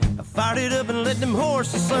Start it up and let them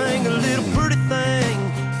horses sing. A little pretty thing,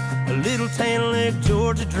 a little tan-leg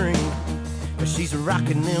Georgia dream. But she's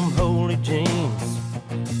rocking them holy jeans.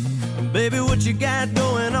 Baby, what you got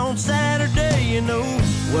going on Saturday? You know,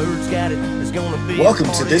 words got it. It's gonna be.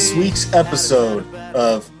 Welcome to this week's episode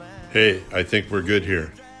of Hey, I think we're good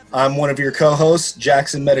here. I'm one of your co-hosts,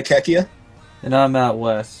 Jackson Metakekia. And I'm Matt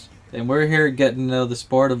West. And we're here getting to know the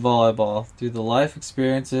sport of volleyball through the life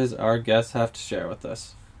experiences our guests have to share with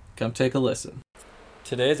us. Come take a listen.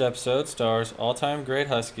 Today's episode stars all-time great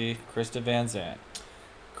Husky, Krista Van Zandt.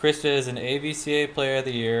 Krista is an AVCA Player of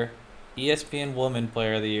the Year, ESPN Woman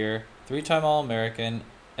Player of the Year, three-time All-American,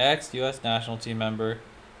 ex-U.S. National Team member,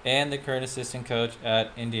 and the current assistant coach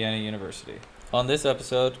at Indiana University. On this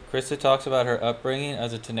episode, Krista talks about her upbringing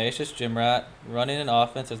as a tenacious gym rat, running an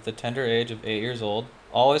offense at the tender age of 8 years old,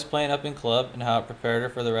 always playing up in club and how it prepared her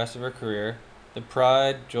for the rest of her career, the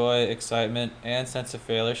pride, joy, excitement, and sense of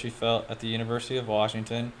failure she felt at the University of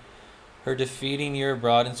Washington, her defeating year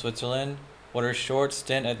abroad in Switzerland, what her short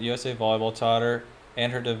stint at USA Volleyball taught her,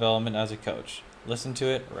 and her development as a coach. Listen to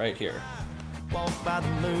it right here. Walk by the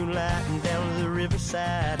moonlight and down to the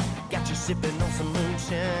riverside. Got you sipping on some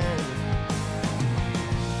moonshine.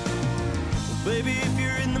 Well, baby, if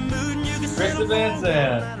you're in the mood and you can Krista Van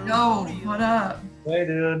Zandt. Yo, what up? Hey,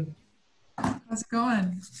 dude. How's it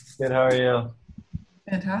going? Good, how are you?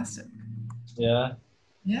 Fantastic. Yeah.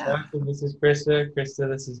 Yeah. Jackson, this is Krista. Krista,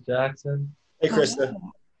 this is Jackson. Hey, Krista.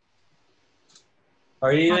 Oh,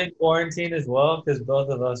 Are you in quarantine as well? Because both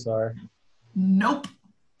of us are. nope.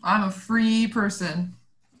 I'm a free person.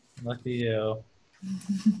 Lucky you.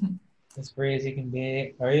 As free as you can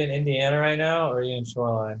be. Are you in Indiana right now, or are you in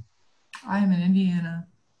Shoreline? I am in Indiana.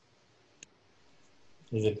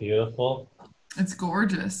 Is it beautiful? It's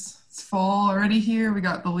gorgeous. It's fall already here. We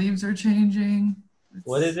got the leaves are changing.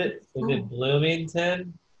 What is it? Is it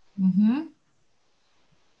Bloomington? Mm-hmm.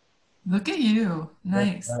 Look at you.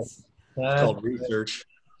 Nice. That's It's called research.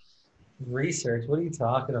 research. What are you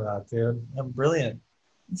talking about, dude? I'm brilliant.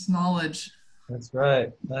 It's knowledge. That's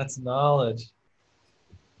right. That's knowledge.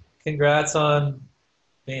 Congrats on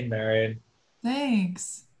being married.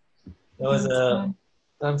 Thanks. That was That's fun.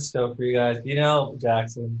 I'm stoked for you guys. You know,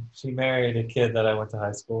 Jackson, she married a kid that I went to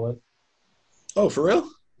high school with. Oh, for real?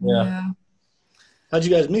 Yeah. How'd you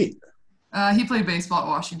guys meet? He played baseball at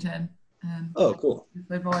Washington. And Oh, cool. we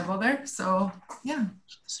played volleyball there. So, yeah.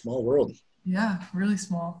 Small world. Yeah, really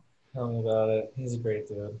small. Tell me about it. He's a great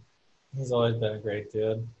dude. He's always been a great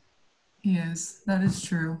dude. He is. That is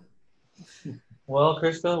true. Well,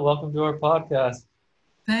 Krista, welcome to our podcast.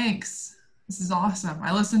 Thanks. This is awesome.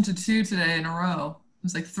 I listened to 2 today in a row. It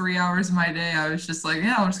was like 3 hours of my day. I was just like,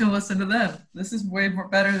 yeah, I'm just going to listen to them. This is way more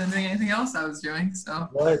better than doing anything else I was doing. So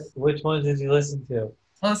Which ones did you listen to?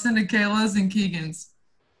 I listened to Kayla's and Keegan's.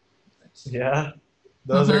 Yeah,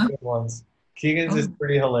 those are Uh-huh. good ones. Keegan's is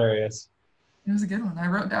pretty hilarious. It was a good one. I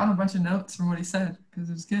wrote down a bunch of notes from what he said because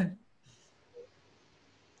it was good.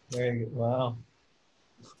 Very good. Wow.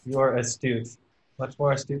 You are astute. Much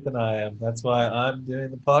more astute than I am. That's why I'm doing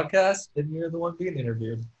the podcast and you're the one being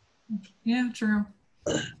interviewed. Yeah, true.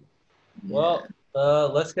 Well,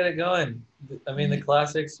 let's get it going. I mean, the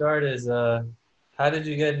classic start is how did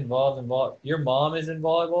you get involved in volleyball? Your mom is in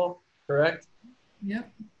volleyball, correct?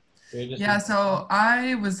 Yep. Yeah, So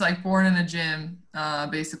I was like born in a gym,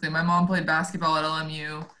 basically. My mom played basketball at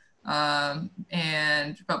LMU,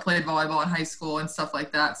 but played volleyball in high school and stuff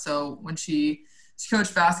like that. So when she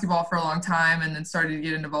coached basketball for a long time and then started to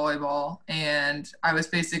get into volleyball, and I was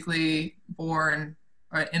basically born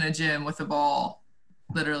in a gym with a ball,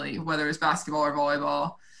 literally, whether it was basketball or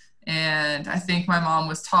volleyball. And I think my mom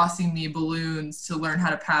was tossing me balloons to learn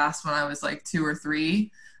how to pass when I was like 2 or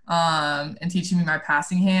 3. And teaching me my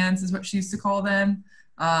passing hands is what she used to call them.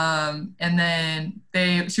 And then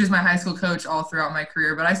she was my high school coach all throughout my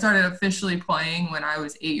career, but I started officially playing when I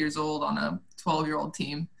was 8 years old on a 12-year-old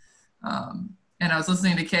team. And I was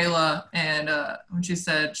listening to Kayla, and when she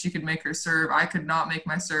said she could make her serve, I could not make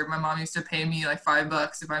my serve. My mom used to pay me like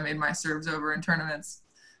 $5 if I made my serves over in tournaments.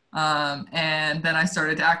 And then I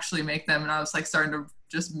started to actually make them, and I was like starting to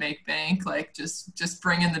just make bank, like just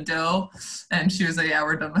bring in the dough. And she was like, yeah,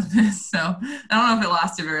 we're done with this. So I don't know if it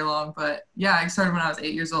lasted very long, but yeah, I started when I was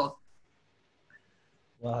 8 years old.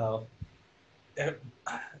 Wow.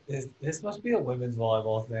 This must be a women's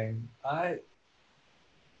volleyball thing.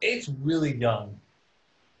 Eight's really young.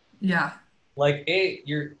 Yeah. Like 8,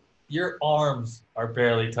 your arms are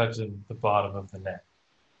barely touching the bottom of the net.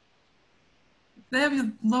 They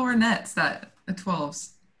have lower nets at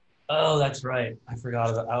 12s. Oh, that's right. I forgot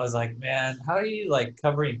about. I was like, man, how are you like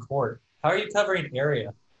covering court? How are you covering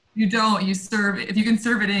area? You don't. You serve. If you can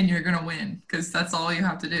serve it in, you're gonna win because that's all you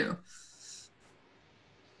have to do.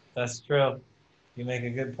 That's true. You make a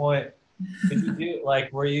good point. Did you do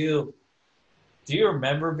like do you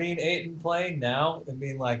remember being 8 and playing now and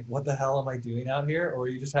being like, what the hell am I doing out here? Or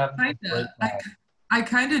you just having a great Kinda. I, time I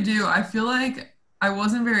kind of do. I feel like I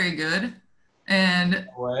wasn't very good, and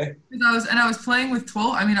away? I was playing with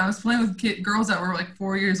 12. I mean, I was playing with girls that were like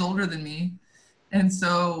 4 years older than me, and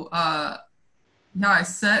so yeah, I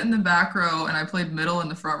sat in the back row and I played middle in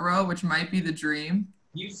the front row, which might be the dream.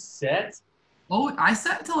 You set Oh, I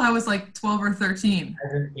sat until I was like 12 or 13.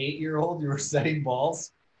 as an 8-year-old, you were setting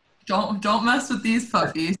balls. Don't mess with these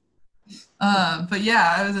puppies. But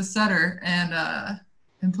yeah, I was a setter and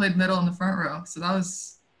played middle in the front row, so that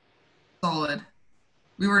was solid.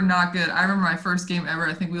 We were not good. I remember my first game ever.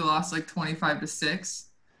 I think we lost like 25-6,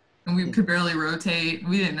 and we could barely rotate.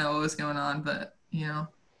 We didn't know what was going on, but you know,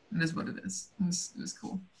 it is what it is. It was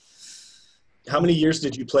cool. How many years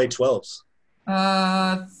did you play 12s?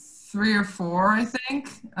 3 or 4, I think.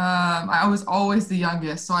 I was always the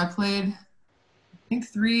youngest, so I played, I think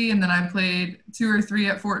 3, and then I played 2 or 3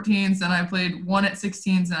 at 14s, then I played 1 at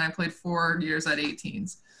 16s, and I played 4 years at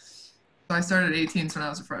 18s. So I started at 18s when I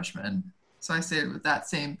was a freshman. So I stayed with that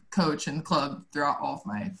same coach and club throughout all of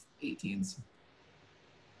my 18s.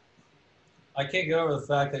 I can't get over the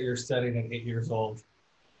fact that you're setting at 8 years old.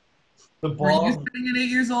 The Were you ball, sitting at 8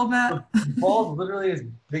 years old, Matt? the ball's literally as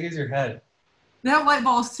big as your head. They have light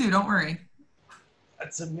balls too, don't worry.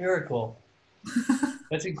 That's a miracle.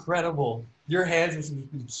 That's incredible. Your hands must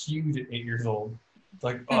have been huge at 8 years old. It's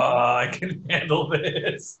like, oh, I can handle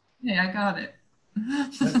this. Hey, I got it.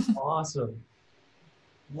 That's awesome.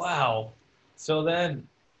 Wow. So then,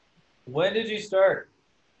 when did you start?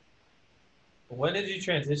 When did you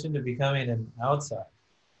transition to becoming an outside?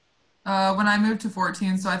 When I moved to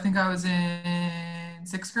 14, so I think I was in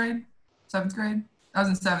 6th grade, 7th grade. I was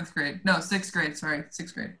in 7th grade. No, 6th grade. Sorry,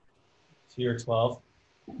 6th grade. So you're 12.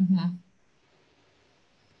 hmm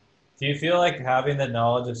Do you feel like having the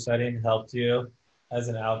knowledge of setting helped you as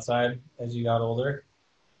an outside as you got older?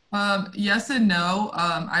 Yes and no.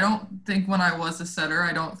 I don't think when I was a setter,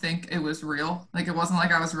 I don't think it was real. Like it wasn't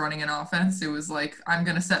like I was running an offense. It was like I'm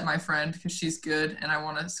gonna set my friend because she's good and I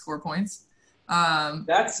want to score points.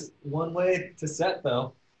 That's one way to set,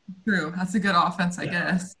 though. True. That's a good offense, I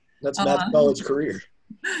guess. That's Matt's college career.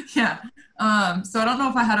 Yeah. So I don't know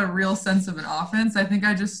if I had a real sense of an offense. I think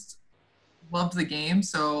I just loved the game.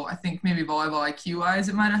 So I think maybe volleyball IQ wise,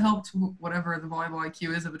 it might have helped whatever the volleyball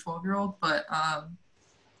IQ is of a 12-year-old. But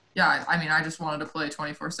yeah, I mean, I just wanted to play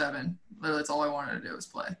 24/7. Literally, that's all I wanted to do was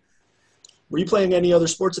play. Were you playing any other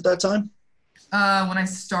sports at that time? When I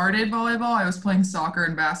started volleyball, I was playing soccer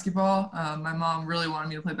and basketball. My mom really wanted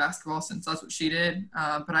me to play basketball since that's what she did.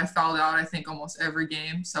 But I fouled out, I think, almost every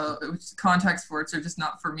game. So it was, contact sports are just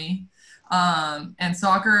not for me. And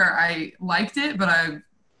soccer, I liked it, but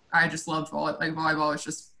I just loved volleyball. Like volleyball was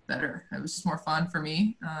just better. It was just more fun for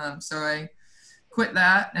me. So I quit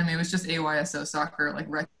that. I mean, it was just AYSO soccer, like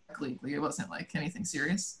rec league. Like, it wasn't like anything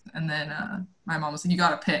serious. And then my mom was like, you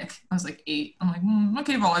got to pick. I was like 8. I'm like,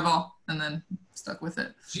 okay, volleyball. And then stuck with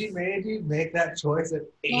it. She made you make that choice at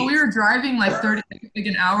 8. Well, we were driving like 30, like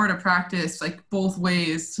an hour to practice, like both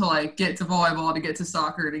ways to like get to volleyball, to get to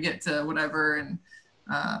soccer, to get to whatever. And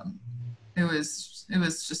it was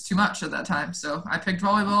just too much at that time. So I picked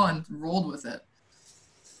volleyball and rolled with it.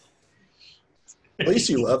 At least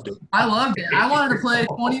you loved it. I loved it. I wanted to play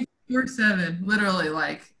 24/7, literally.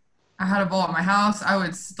 Like, I had a ball at my house. I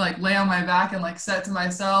would like lay on my back and like set to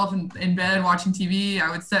myself and in bed watching TV. I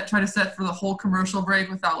would try to set for the whole commercial break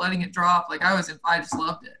without letting it drop. Like I just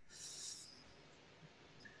loved it.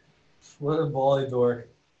 What a volley dork.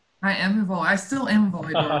 I still am a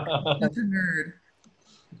volley dork. Such a nerd.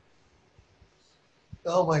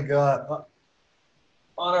 Oh my God.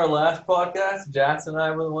 On our last podcast, Jackson and I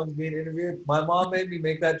were the ones being interviewed. My mom made me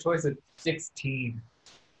make that choice at 16.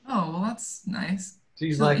 Oh, well, that's nice.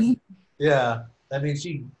 She's like, yeah. I mean,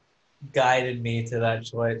 she guided me to that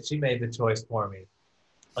choice. She made the choice for me.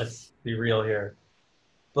 Let's be real here.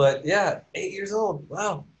 But yeah, 8 years old.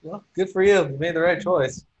 Wow. Well, good for you. You made the right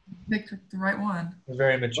choice. Picked the right one. A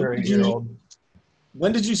very mature 8-year-old.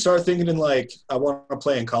 When did you start thinking in like, I want to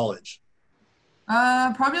play in college?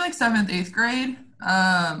 Probably like 7th, 8th grade.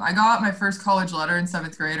 I got my first college letter in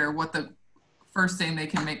 7th grade, or what the first thing they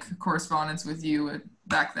can make correspondence with you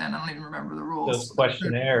back then. I don't even remember the rules. Those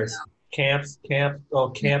questionnaires. Camp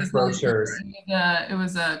brochures. It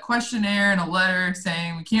was a questionnaire and a letter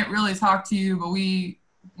saying, we can't really talk to you, but we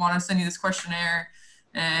want to send you this questionnaire.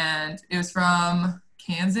 And it was from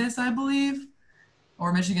Kansas, I believe,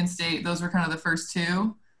 or Michigan State. Those were kind of the first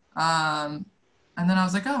two. And then I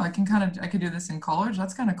was like, oh, I could do this in college.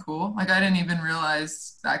 That's kind of cool. Like I didn't even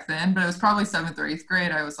realize back then, but it was probably 7th or 8th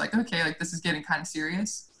grade. I was like, okay, like this is getting kind of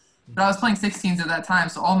serious. But I was playing 16s at that time,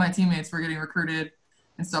 so all my teammates were getting recruited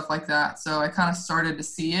and stuff like that. So I kind of started to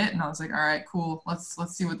see it, and I was like, all right, cool. Let's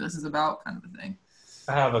see what this is about, kind of a thing.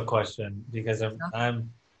 I have a question because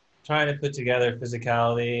I'm trying to put together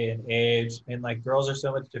physicality and age, and like girls are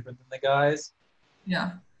so much different than the guys.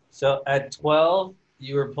 Yeah. So at 12,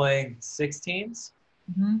 you were playing 16s,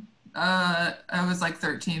 hmm I was like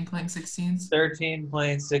 13 playing 16s. 13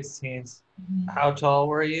 playing 16s. Mhm. How tall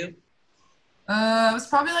were you? I was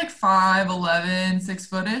probably like 5'11",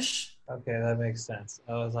 6-footish. Okay, that makes sense.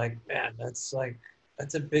 I was like, man, that's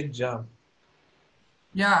a big jump.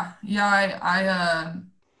 Yeah, yeah.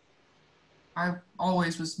 I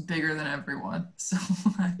always was bigger than everyone, so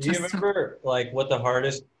I Do you just took. remember like what the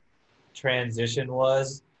hardest transition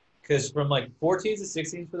was? Because from like 14s to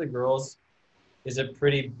 16s for the girls is a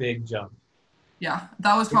pretty big jump. Yeah,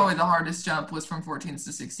 that was probably the hardest jump was from 14s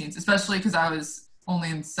to 16s, especially because I was only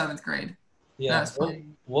in 7th grade. And I Yeah. was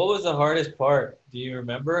playing. What was the hardest part? Do you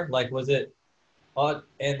remember? Like, was it on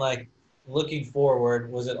and like looking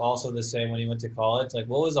forward, was it also the same when you went to college? Like,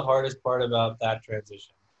 what was the hardest part about that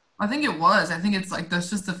transition? I think it was. I think it's like that's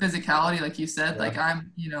just the physicality, like you said. Yeah.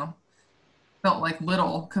 Like felt like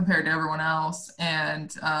little compared to everyone else,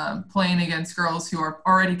 and playing against girls who are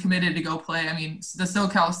already committed to go play. I mean, the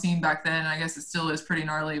SoCal scene back then, I guess it still is pretty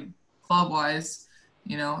gnarly club wise.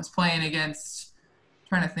 Was playing against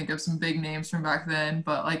trying to think of some big names from back then,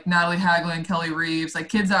 but like Natalie Haglin, Kelly Reeves, like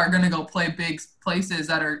kids that are going to go play big places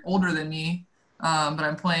that are older than me, but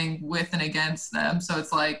I'm playing with and against them. So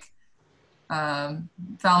it's like Fallon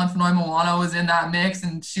Fenoy Moana was in that mix,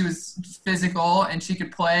 and she was physical and she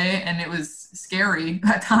could play, and it was scary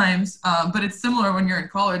at times. But it's similar when you're in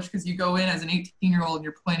college because you go in as an 18-year-old and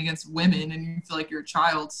you're playing against women and you feel like you're a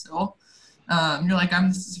child still. You're like,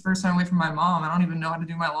 this is the first time away from my mom. I don't even know how to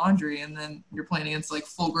do my laundry. And then you're playing against like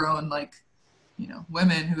full grown, like,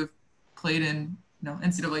 women who have played in,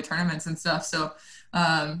 NCAA tournaments and stuff. So,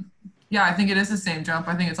 yeah, I think it is the same jump.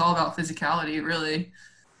 I think it's all about physicality, really.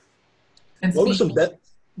 And What were speed.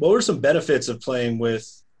 what were some benefits of playing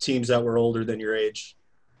with teams that were older than your age?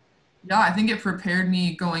 Yeah, I think it prepared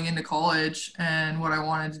me going into college and what I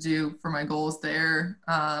wanted to do for my goals there.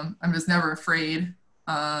 I'm just never afraid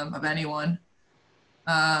of anyone.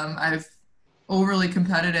 I've overly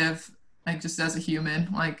competitive, like just as a human,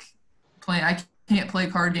 like I can't play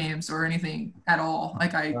card games or anything at all.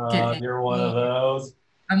 Like I get, You're one of those.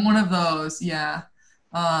 I'm one of those, yeah.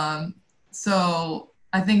 So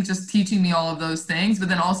I think just teaching me all of those things, but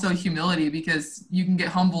then also humility because you can get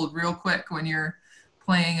humbled real quick when you're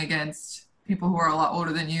playing against people who are a lot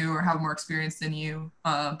older than you or have more experience than you.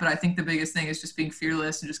 But I think the biggest thing is just being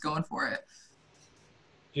fearless and just going for it.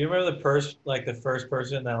 Do you remember the first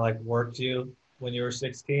person that like worked you when you were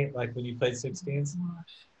 16, like when you played 16s?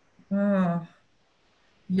 Oh,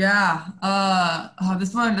 yeah.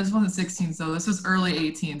 This wasn't 16, so this was early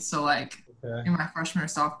 18. So like Okay. in my freshman or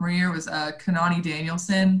sophomore year was Kanani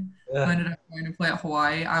Danielson, who Yeah. ended up going to play at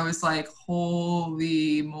Hawaii. I was like,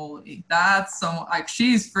 holy moly, that's so like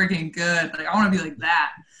she's freaking good. Like I want to be like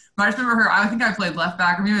that. But I just remember her. I think I played left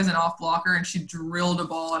back or maybe as an off blocker, and she drilled a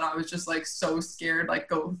ball, and I was just like so scared, like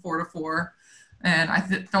go 4-4. And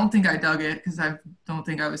I don't think I dug it because I don't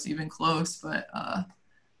think I was even close. But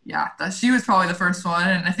yeah, she was probably the first one,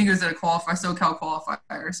 and I think it was at a SoCal qualifier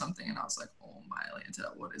or something. And I was like, oh my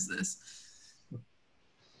Atlanta, what is this?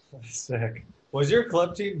 Sick. Was your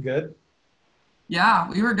club team good? Yeah,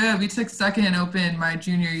 we were good. We took second open my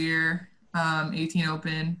junior year, 18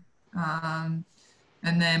 open.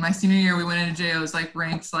 And then my senior year, we went into JOs, like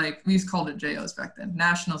ranked, like we used to call it JOs back then,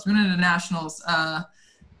 nationals. We went into nationals, I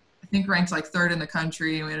think ranked like third in the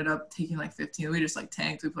country, and we ended up taking like 15. We just like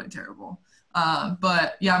tanked. We played terrible.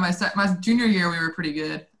 But yeah, my junior year, we were pretty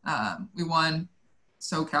good. We won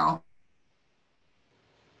SoCal.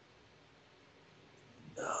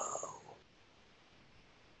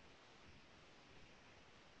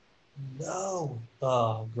 No.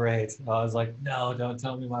 Oh, great. I was like, no, don't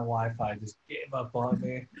tell me my Wi-Fi just gave up on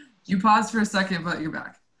me. You paused for a second, but you're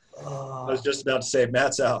back. Oh, I was just about to say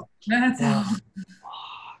Matt's out. That's all.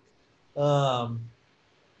 fuck.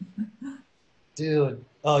 Dude.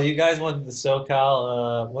 Oh, you guys won the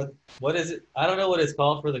SoCal. What is it? I don't know what it's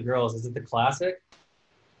called for the girls. Is it the Classic?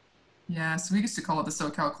 Yeah, so we used to call it the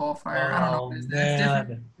SoCal qualifier. I don't know Oh what it is. It's different.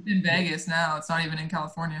 man. It's in Vegas now. It's not even in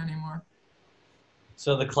California anymore.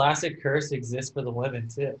 So the Classic curse exists for the women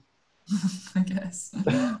too. I guess.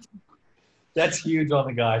 That's huge on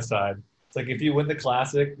the guy side. It's like if you win the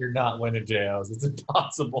classic, you're not winning JOs. It's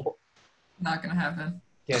impossible. Not gonna happen.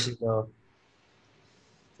 Can't do both.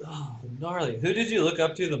 Oh, gnarly. Who did you look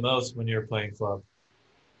up to the most when you were playing club?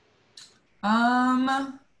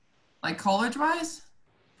 Like college wise,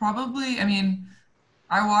 probably. I mean,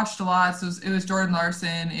 I watched a lot. So it was Jordan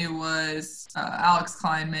Larson. It was Alex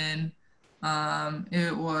Kleinman.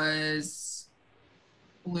 It was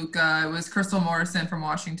Luca. It was Crystal Morrison from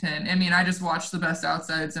Washington. I mean, I just watched the best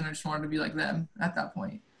outsides, and I just wanted to be like them at that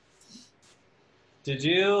point.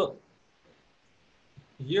 You're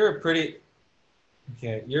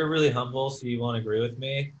really humble, so you won't agree with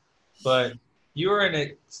me, but you were an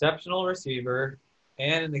exceptional receiver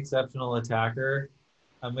and an exceptional attacker.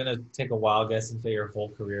 I'm going to take a wild guess and say your whole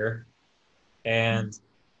career. And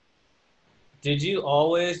did you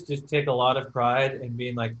always just take a lot of pride in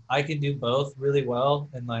being like, I can do both really well,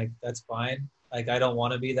 and like, that's fine. Like, I don't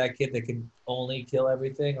want to be that kid that can only kill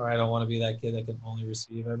everything, or I don't want to be that kid that can only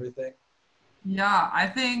receive everything? Yeah, I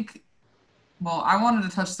think, well, I wanted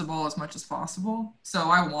to touch the ball as much as possible. So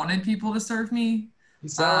I wanted people to serve me. You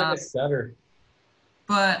sound like a setter.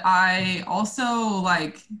 But I also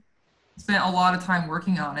like spent a lot of time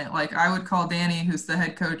working on it. Like I would call Danny, who's the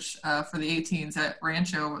head coach for the 18s at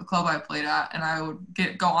Rancho, the club I played at, and I would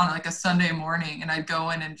go on like a Sunday morning, and I'd go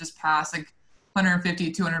in and just pass like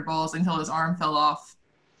 150, 200 balls until his arm fell off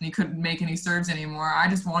and he couldn't make any serves anymore. I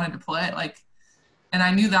just wanted to play and I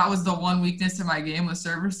knew that was the one weakness in my game was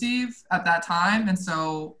serve receive at that time. And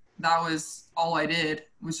so that was all I did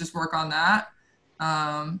was just work on that.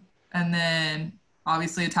 And then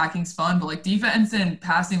obviously attacking's fun, but like defense and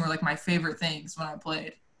passing were like my favorite things when I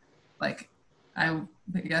played. Like I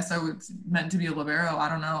guess I was meant to be a libero. I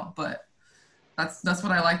don't know, but that's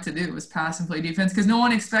what I like to do is pass and play defense, because no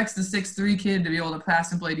one expects the 6'3" kid to be able to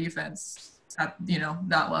pass and play defense at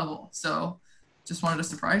that level. So just wanted to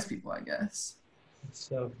surprise people, I guess. It's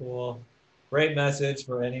so cool. Great message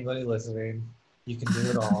for anybody listening. You can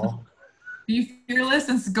do it all. Be fearless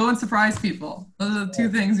and go and surprise people. Those are the two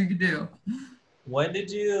things you could do. When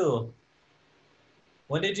did you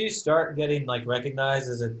start getting like recognized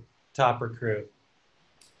as a top recruit?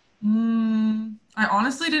 I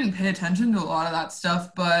honestly didn't pay attention to a lot of that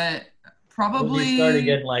stuff, but probably when you started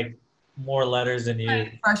getting like more letters than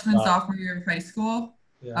you freshman, sophomore year of high school.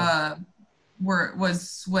 Yeah.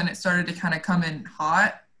 Was when it started to kind of come in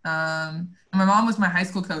hot. And my mom was my high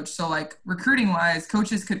school coach, so like recruiting wise,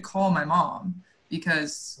 coaches could call my mom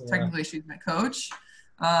because technically she's my coach.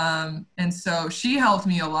 And so she helped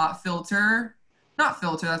me a lot not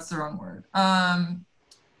filter, that's the wrong word.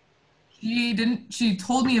 She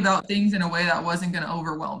told me about things in a way that wasn't going to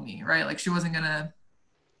overwhelm me, right? Like she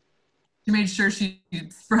made sure she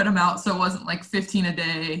spread them out so it wasn't like 15 a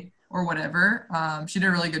day or whatever. She did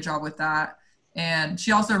a really good job with that. And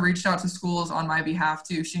she also reached out to schools on my behalf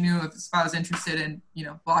too. She knew if I was interested in,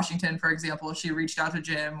 Washington, for example, she reached out to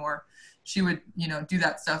Jim, or she would, do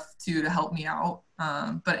that stuff too to help me out.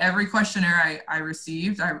 But every questionnaire I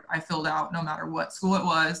received, I filled out no matter what school it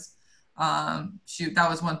was. That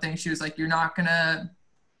was one thing. She was like, you're not going to,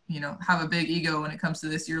 have a big ego when it comes to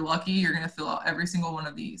this. You're lucky. You're going to fill out every single one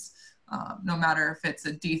of these. No matter if it's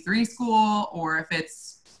a D3 school or if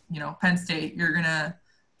it's, Penn State, you're going to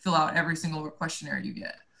fill out every single questionnaire you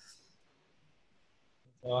get.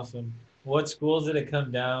 Awesome. What schools did it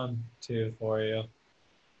come down to for you?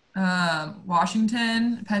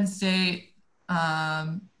 Washington, Penn State,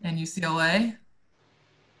 and UCLA.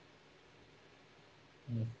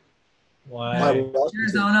 Why?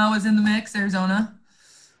 Arizona was in the mix. Arizona.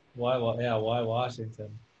 Why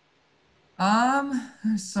Washington?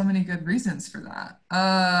 There's so many good reasons for that.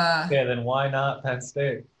 Okay, then why not Penn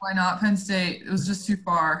State? Why not Penn State? It was just too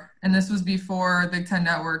far. And this was before Big Ten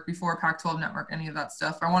Network, before Pac-12 Network, any of that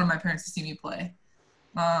stuff. I wanted my parents to see me play.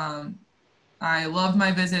 I loved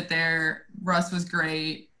my visit there. Russ was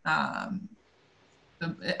great.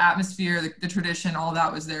 The atmosphere, the tradition, all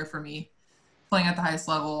that was there for me. Playing at the highest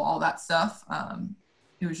level, all that stuff.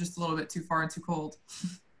 It was just a little bit too far and too cold.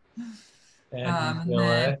 And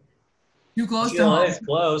UCLA? Too close to home.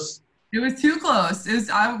 Close. It was too close. It was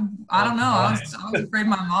I don't know. I was afraid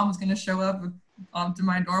my mom was gonna show up to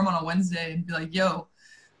my dorm on a Wednesday and be like, "Yo,"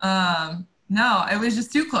 no, it was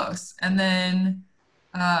just too close. And then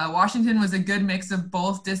Washington was a good mix of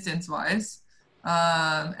both distance-wise,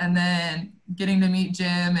 and then getting to meet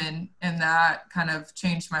Jim and that kind of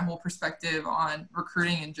changed my whole perspective on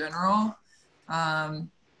recruiting in general,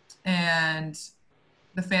 and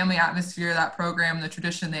the family atmosphere, that program, the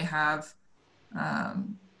tradition they have.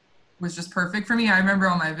 Was just perfect for me. I remember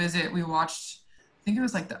on my visit, we watched, I think it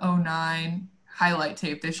was like the 2009 highlight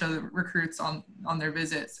tape. They show the recruits on their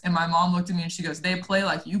visits. And my mom looked at me and she goes, they play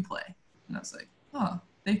like you play. And I was like, oh,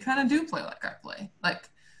 they kind of do play like I play. Like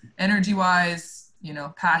energy-wise, you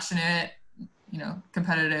know, passionate, you know,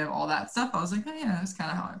 competitive, all that stuff. I was like, oh, yeah, that's kind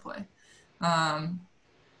of how I play.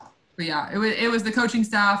 But yeah, it was the coaching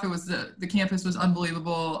staff. It was the campus was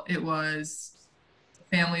unbelievable. It was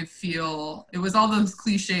family feel. It was all those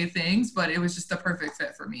cliche things, but it was just the perfect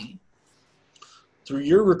fit for me. Through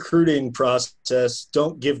your recruiting process,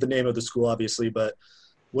 don't give the name of the school, obviously, but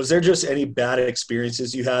was there just any bad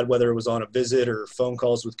experiences you had, whether it was on a visit or phone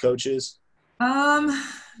calls with coaches?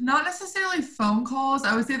 Not necessarily phone calls.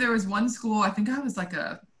 I would say there was one school, I think I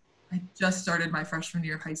just started my freshman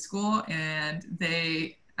year of high school, and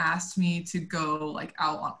they asked me to go like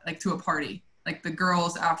out on, like to a party. Like the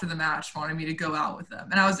girls after the match wanted me to go out with them.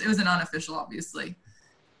 And it was an unofficial, obviously.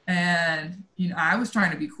 And, you know, I was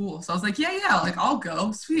trying to be cool. So I was like, yeah, like I'll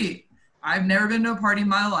go. Sweet. I've never been to a party in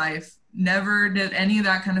my life. Never did any of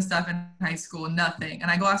that kind of stuff in high school, nothing.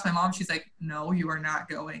 And I go ask my mom, she's like, no, you are not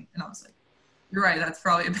going. And I was like, you're right, that's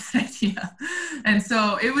probably a bad idea. And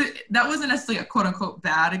so that wasn't necessarily a quote unquote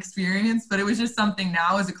bad experience, but it was just something.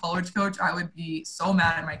 Now as a college coach, I would be so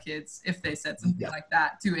mad at my kids if they said something like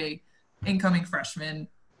that to a incoming freshman,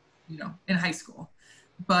 you know, in high school.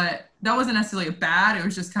 But that wasn't necessarily a bad, it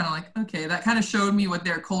was just kind of like, okay, that kind of showed me what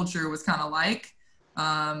their culture was kind of like.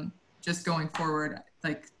 Just going forward,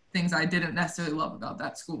 like things I didn't necessarily love about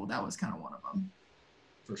that school, that was kind of one of them.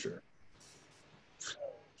 For sure.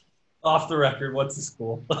 Off the record, what's the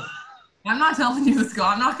school? I'm not telling you the school.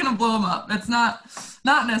 I'm not going to blow them up. That's not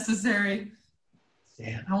necessary.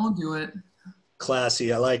 Damn. I won't do it.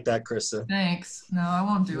 Classy. I like that, Krista. Thanks. No, I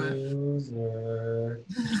won't do it. Loser.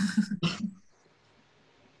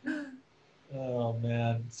 Oh,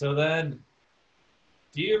 man. So then,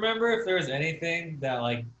 do you remember if there was anything that,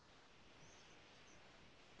 like,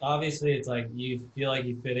 obviously it's like you feel like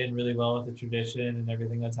you fit in really well with the tradition and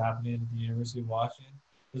everything that's happening at the University of Washington.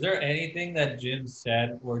 Was there anything that Jim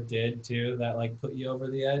said or did too that like put you over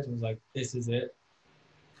the edge and was like, this is it?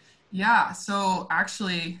 Yeah. So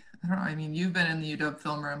actually, I don't know. I mean, you've been in the UW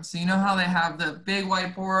film room. So you know how they have the big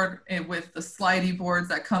whiteboard with the slidey boards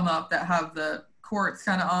that come up that have the courts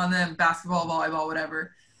kind of on them, basketball, volleyball,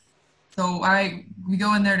 whatever. So we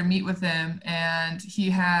go in there to meet with him, and he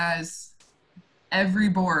has every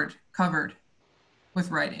board covered with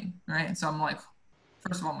writing, right? And so I'm like,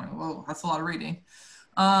 first of all, I'm like, whoa, that's a lot of reading.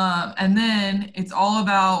 And then it's all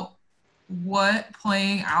about what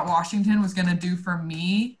playing at Washington was going to do for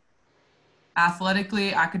me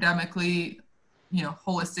athletically, academically, you know,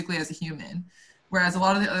 holistically as a human. Whereas a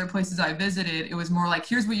lot of the other places I visited, it was more like,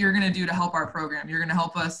 here's what you're going to do to help our program. You're going to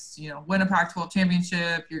help us, you know, win a Pac-12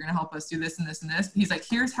 championship. You're going to help us do this and this and this. But he's like,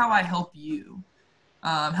 here's how I help you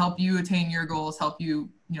attain your goals, help you,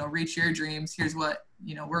 you know, reach your dreams. Here's what,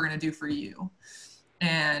 you know, we're going to do for you.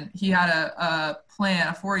 And he had a plan,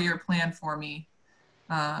 a 4-year plan for me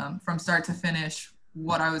from start to finish,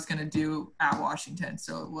 what I was going to do at Washington.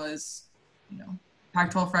 So it was, you know,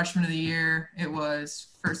 Pac-12 Freshman of the Year. It was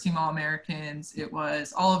first team All-Americans. It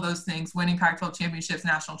was all of those things, winning Pac-12 championships,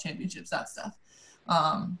 national championships, that stuff.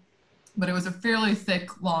 But it was a fairly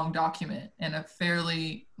thick, long document and a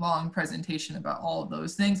fairly long presentation about all of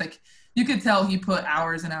those things. Like, you could tell he put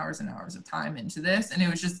hours and hours and hours of time into this, and it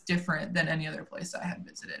was just different than any other place I had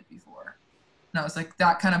visited before. And I was like,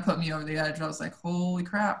 that kind of put me over the edge. I was like, holy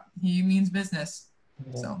crap, he means business.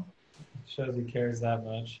 Yeah. So shows he cares that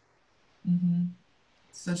much. Mm-hmm.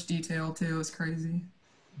 Such detail too. It's crazy.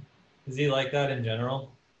 Is he like that in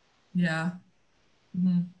general? Yeah.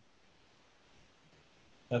 Mm-hmm.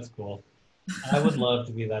 That's cool. I would love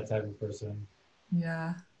to be that type of person.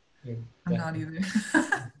 Yeah. I'm not either.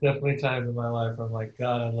 Definitely times in my life where I'm like,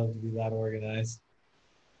 God, I'd love to be that organized.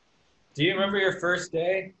 Do you remember your first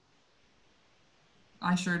day?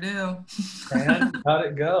 I sure do. And how'd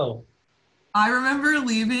it go? I remember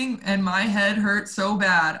leaving and my head hurt so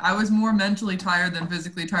bad. I was more mentally tired than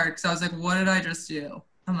physically tired because I was like, what did I just do?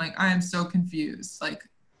 I'm like, I am so confused. Like,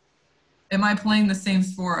 am I playing the same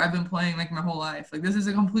sport I've been playing like my whole life? Like, this is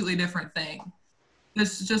a completely different thing.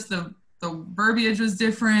 This is just the verbiage was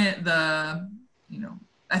different. You know,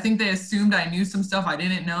 I think they assumed I knew some stuff I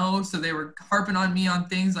didn't know. So they were harping on me on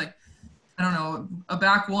things like, I don't know, a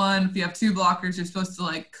back one, if you have 2 blockers, you're supposed to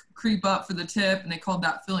like creep up for the tip. And they call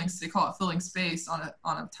it filling space on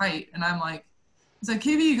a tight. And I'm like, it's like,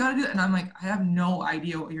 KB, you got to do that. And I'm like, I have no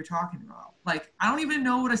idea what you're talking about. Like, I don't even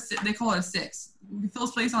know what they call it a 6. We fill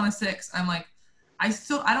space on a 6. I'm like, I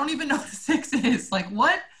don't even know what a 6 is. Like,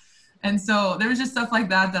 what? And so there was just stuff like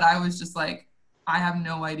that I was just like, I have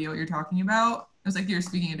no idea what you're talking about. It was like you're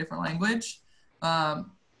speaking a different language.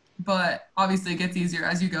 But obviously it gets easier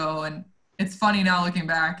as you go. And it's funny now looking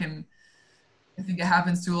back, and I think it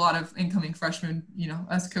happens to a lot of incoming freshmen,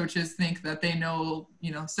 us coaches think that they know,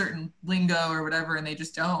 certain lingo or whatever, and they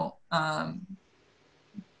just don't.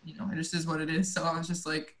 It just is what it is. So I was just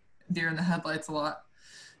like deer in the headlights a lot.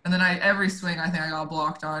 And then every swing, I think I got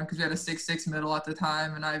blocked on because we had a 6'6" middle at the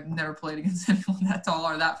time, and I've never played against anyone that tall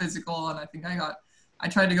or that physical. And I think I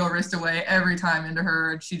tried to go wrist away every time into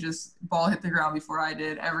her, and she just ball hit the ground before I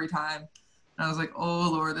did every time. And I was like, oh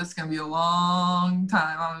Lord, this is gonna be a long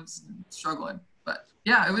time. I was struggling, but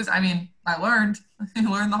yeah, it was. I mean, I learned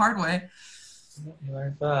the hard way. You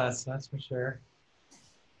learn fast, that's for sure.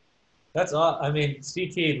 That's all. I mean,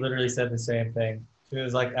 CT literally said the same thing. She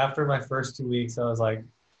was like, after my first 2 weeks, I was like,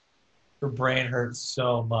 her brain hurts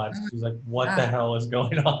so much. She's like, what the hell is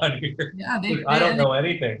going on here? Yeah, I don't know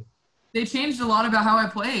anything. They changed a lot about how I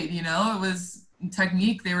played. It was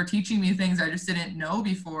technique. They were teaching me things I just didn't know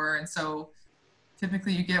before, and so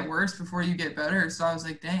typically you get worse before you get better. So I was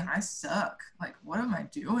like, dang, I suck. Like, what am I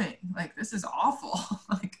doing? Like, this is awful.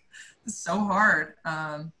 Like, this is so hard.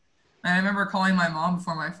 And I remember calling my mom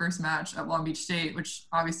before my first match at Long Beach State, which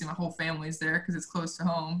obviously my whole family's there because it's close to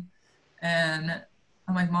home. And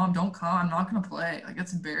I'm like, Mom, don't come. I'm not going to play. Like,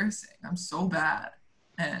 it's embarrassing. I'm so bad.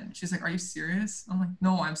 And she's like, are you serious? I'm like,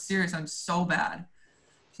 no, I'm serious. I'm so bad.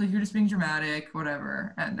 She's like, you're just being dramatic,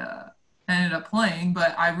 whatever. And I ended up playing,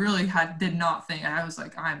 but I really did not think. I was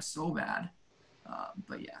like, I'm so bad.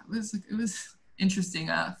 But yeah, it was interesting.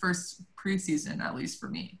 First preseason, at least for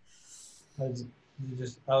me.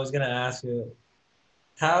 I was gonna ask you,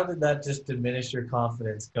 how did that just diminish your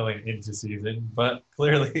confidence going into season? But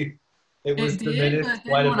clearly, it was diminished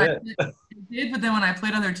quite a bit. It did, but then when I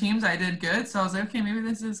played other teams, I did good. So I was like, okay, maybe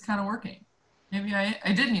this is kind of working. Maybe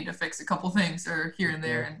I did need to fix a couple things or here and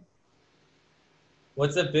there. And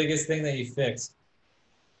what's the biggest thing that you fixed?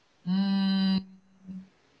 I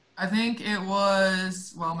think it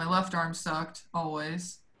was, my left arm sucked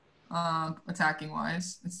always, attacking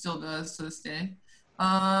wise. It still does to this day.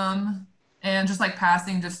 And just like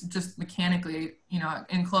passing, just mechanically,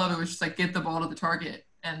 in club, it was just like get the ball to the target.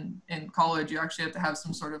 And in college, you actually have to have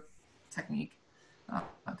some sort of technique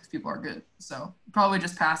because people are good. So probably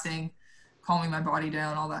just passing, calming my body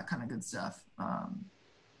down, all that kind of good stuff.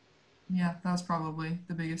 Yeah, that was probably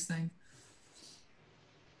the biggest thing.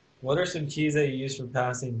 What are some keys that you use for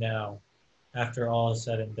passing now after all is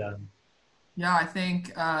said and done? Yeah, I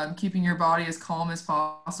think keeping your body as calm as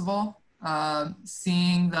possible,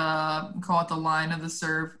 seeing call it the line of the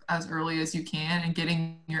serve as early as you can, and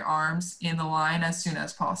getting your arms in the line as soon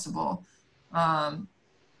as possible. I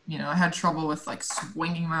had trouble with like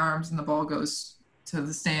swinging my arms and the ball goes to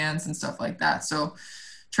the stands and stuff like that. So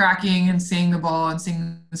tracking and seeing the ball and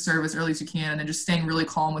seeing the serve as early as you can, and then just staying really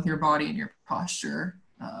calm with your body and your posture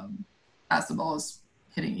as the ball is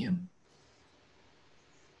hitting you.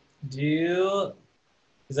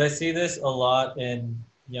 Because I see this a lot in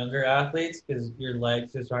younger athletes, because your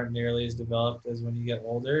legs just aren't nearly as developed as when you get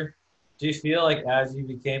older. Do you feel like as you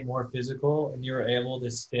became more physical and you were able to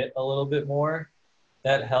sit a little bit more,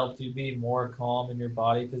 that helped you be more calm in your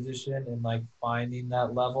body position and like finding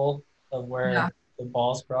that level of where the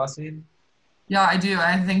ball's crossing? Yeah, I do.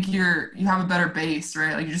 I think you have a better base,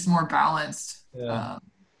 right? Like you're just more balanced. Yeah.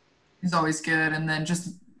 Is always good. And then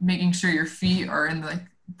just making sure your feet are in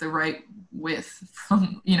the right width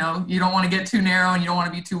from, you don't want to get too narrow and you don't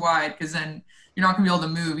want to be too wide, because then you're not going to be able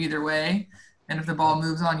to move either way. And if the ball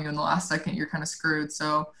moves on you in the last second, you're kind of screwed.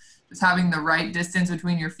 So just having the right distance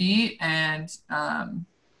between your feet and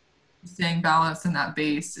staying balanced in that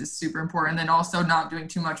base is super important. And then also not doing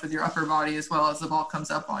too much with your upper body as well as the ball comes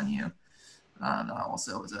up on you. That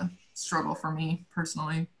also was a struggle for me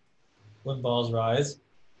personally. When balls rise?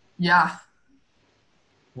 Yeah.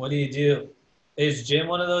 What do you do? Is Jim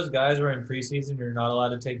one of those guys where in preseason you're not allowed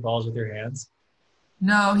to take balls with your hands?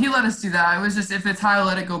 No, he let us do that. It was just if it's high,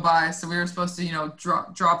 let it go by. So we were supposed to,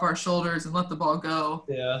 drop our shoulders and let the ball go.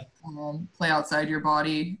 Yeah. Play outside your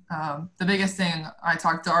body. The biggest thing I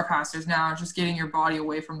talk to our pastors now is just getting your body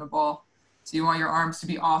away from the ball. So you want your arms to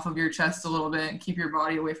be off of your chest a little bit and keep your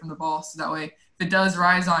body away from the ball. So that way, if it does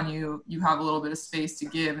rise on you, you have a little bit of space to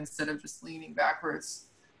give instead of just leaning backwards.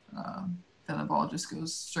 Then the ball just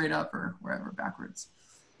goes straight up or wherever backwards.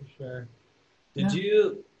 For sure.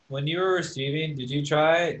 When you were receiving, did you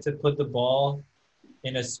try to put the ball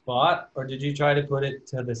in a spot, or did you try to put it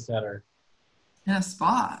to the setter? In a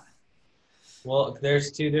spot. Well,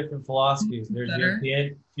 there's two different philosophies. There's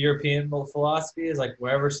European philosophy is like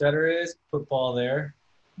wherever setter is, put ball there.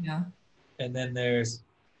 Yeah. And then there's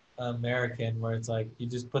American where it's like you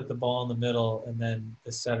just put the ball in the middle and then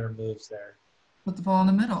the setter moves there. Put the ball in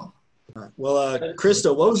the middle. Well,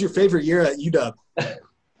 Krista, what was your favorite year at UW?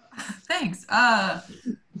 Thanks.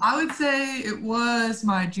 I would say it was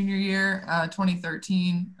my junior year,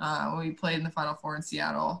 2013, when we played in the Final Four in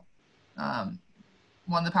Seattle.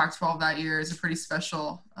 Won the Pac-12 that year. It's a pretty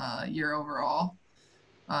special year overall.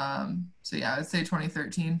 So yeah, I would say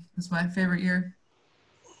 2013 was my favorite year.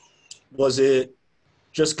 Was it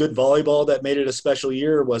just good volleyball that made it a special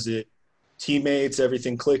year? Or was it teammates,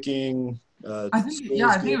 everything clicking? I think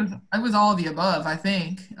it was all of the above. I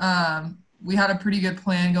think we had a pretty good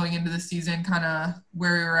plan going into the season, kind of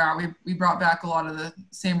where we were at. We brought back a lot of the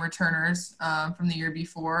same returners from the year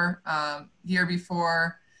before.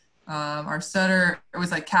 Our setter, it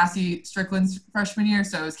was like Cassie Strickland's freshman year,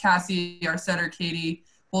 so it was Cassie, our setter, Katie.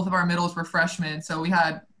 Both of our middles were freshmen, so we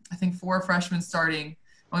had, I think, 4 freshmen starting.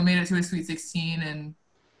 And we made it to a Sweet 16, and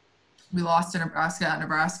we lost to Nebraska at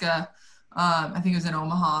Nebraska. I think it was in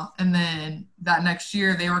Omaha. And then that next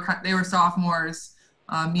year, they were sophomores.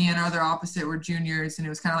 Me and our other opposite were juniors, and it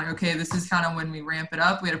was kind of like, okay, this is kind of when we ramp it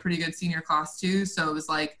up. We had a pretty good senior class too, so it was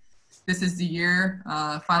like, this is the year.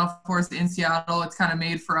 Final Four is in Seattle. It's kind of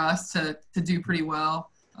made for us to do pretty well.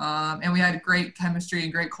 And we had great chemistry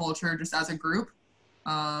and great culture just as a group.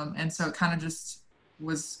 And so it kind of just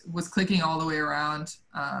was clicking all the way around.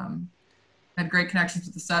 Had great connections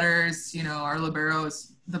with the setters. You know, our libero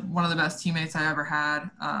is one of the best teammates I ever had.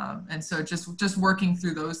 And so just working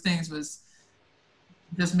through those things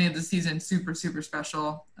just made the season super, super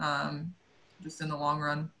special, just in the long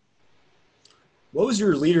run. What was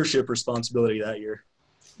your leadership responsibility that year?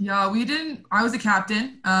 Yeah, I was a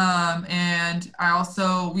captain. And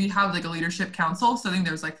we have like a leadership council. So I think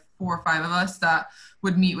there's like 4 or 5 of us that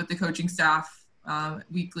would meet with the coaching staff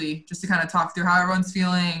weekly, just to kind of talk through how everyone's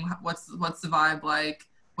feeling, what's the vibe like,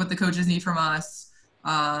 what the coaches need from us.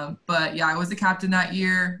 But yeah, I was the captain that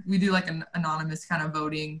year. We do like an anonymous kind of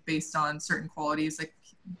voting based on certain qualities. Like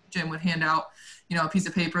Jim would hand out, a piece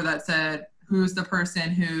of paper that said, who's the person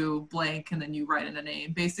who blank, and then you write in a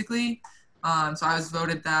name basically. So I was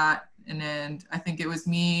voted that. And then I think it was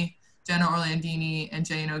me, Jenna Orlandini, and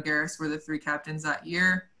Jane O'Garris were the 3 captains that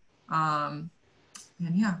year. And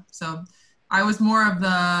yeah, so I was more of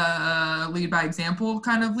the lead by example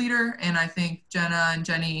kind of leader. And I think Jenna and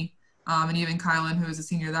Jenny, and even Kylan, who was a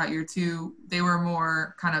senior that year too, they were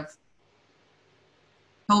more kind of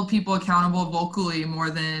held people accountable vocally more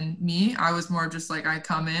than me. I was more just like, I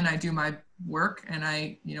come in, I do my work, and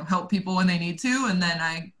I, help people when they need to. And then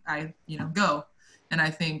I go. And I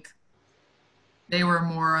think they were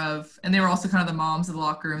and they were also kind of the moms of the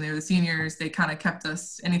locker room. They were the seniors. They kind of kept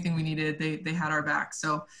us, anything we needed, they had our back.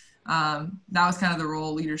 So that was kind of the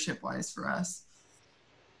role leadership wise for us.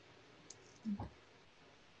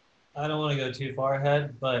 I don't want to go too far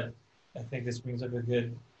ahead, but I think this brings up a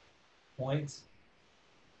good point.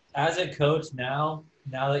 As a coach now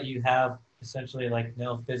that you have essentially like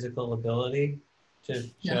no physical ability to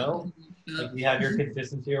show, like you have your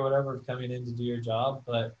consistency or whatever coming in to do your job,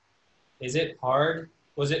 but was it hard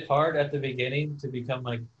at the beginning to become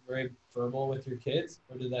like very verbal with your kids,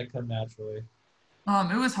 or did that come naturally?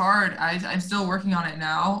 It was hard. I'm still working on it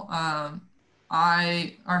now.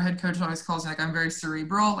 Our head coach always calls me like I'm very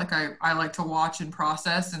cerebral. Like I like to watch and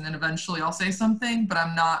process, and then eventually I'll say something, but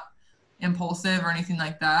I'm not impulsive or anything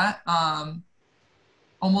like that.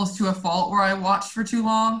 Almost to a fault where I watched for too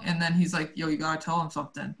long, and then he's like, yo, you gotta tell him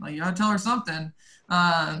something. Like, you gotta tell her something.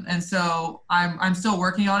 And so I'm still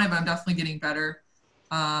working on it, but I'm definitely getting better.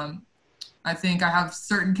 I think I have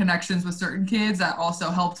certain connections with certain kids that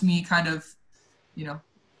also helped me kind of,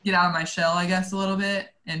 get out of my shell, I guess, a little bit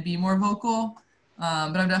and be more vocal.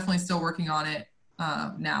 But I'm definitely still working on it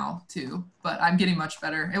now too. But I'm getting much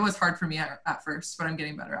better. It was hard for me at first, but I'm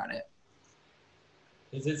getting better at it.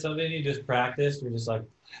 Is it something you just practiced? You're just like,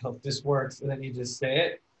 I hope this works, and then you just say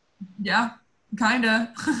it? Yeah, kind of.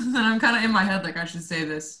 And I'm kind of in my head like, I should say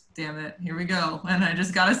this. Damn it, here we go. And I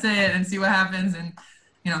just got to say it and see what happens. And,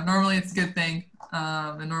 normally it's a good thing.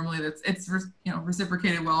 And normally it's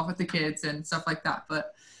reciprocated well with the kids and stuff like that.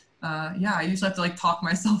 But yeah, I usually have to like talk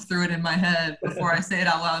myself through it in my head before I say it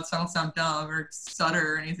out loud so I don't sound dumb or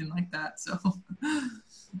stutter or anything like that. So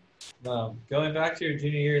going back to your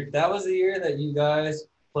junior year, that was the year that you guys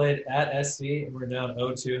played at SC and were down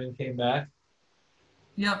 0-2 and came back?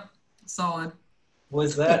 Yep, solid.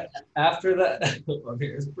 Was that after that? I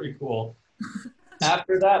mean, it's pretty cool.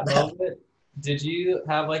 After that moment, did you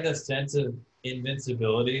have like a sense of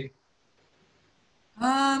invincibility?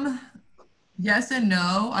 Yes and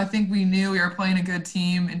no. I think we knew we were playing a good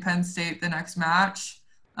team in Penn State the next match.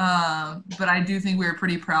 But I do think we were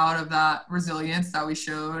pretty proud of that resilience that we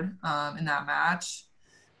showed in that match.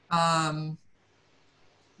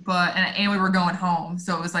 and we were going home.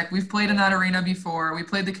 So it was like, we've played in that arena before. We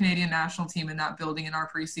played the Canadian national team in that building in our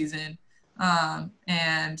preseason.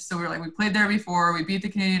 And so we were like, we played there before. We beat the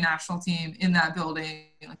Canadian national team in that building.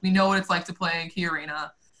 Like, we know what it's like to play in Key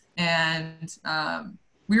Arena. And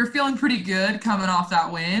we were feeling pretty good coming off that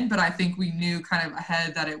win, but I think we knew kind of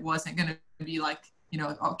ahead that it wasn't going to be like, you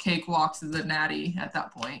know, a cakewalk to the Natty at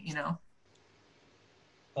that point, you know.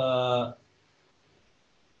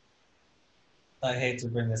 I hate to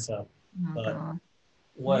bring this up, but God.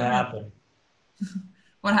 what happened?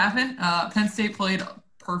 What happened? Penn State played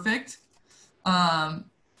perfect. I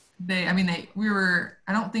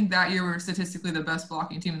don't think that year we were statistically the best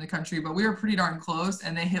blocking team in the country, but we were pretty darn close,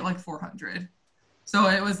 and they hit like 400. So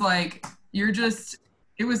it was like,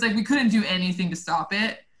 it was like we couldn't do anything to stop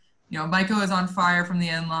it. You know, Micah was on fire from the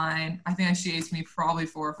end line. I think she aced me probably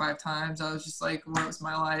 4 or 5 times. I was just like, what was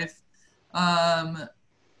my life?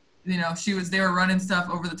 You know, they were running stuff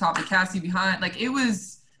over the top of Cassie behind. Like,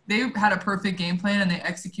 they had a perfect game plan and they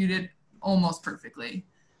executed almost perfectly.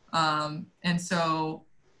 And so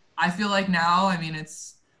I feel like now, I mean,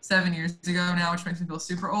 it's 7 years ago now, which makes me feel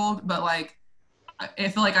super old, but like, I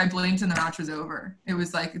feel like I blinked and the match was over. It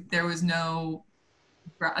was like, there was no,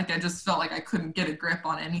 like, I just felt like I couldn't get a grip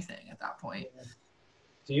on anything at that point.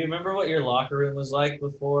 Do you remember what your locker room was like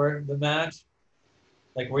before the match?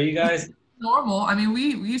 Like, were you guys normal? I mean,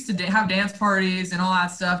 we used to have dance parties and all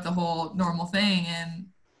that stuff, the whole normal thing. And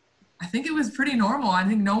I think it was pretty normal. I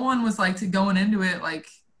think no one was like going into it like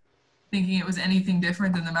thinking it was anything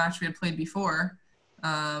different than the match we had played before.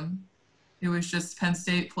 It was just Penn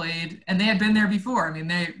State played, and they had been there before. I mean,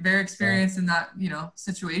 they're very experienced in that, you know,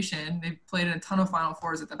 situation. They played in a ton of Final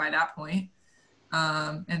Fours by that point.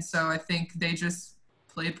 And so I think they just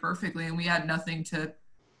played perfectly, and we had nothing to,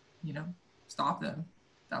 you know, stop them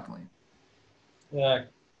at that point. Yeah,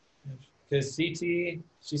 because CT,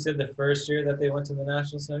 she said the first year that they went to the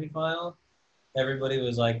national semifinal, everybody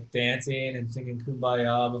was like dancing and singing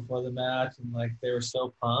Kumbaya before the match, and like they were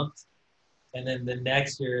so pumped. And then the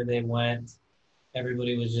next year they went,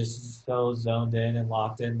 everybody was just so zoned in and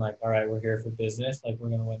locked in, like, all right, we're here for business, like we're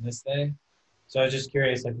gonna win this thing. So I was just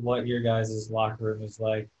curious, like, what your guys' locker room is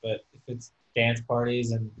like. But if it's dance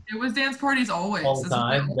parties and it was dance parties always all the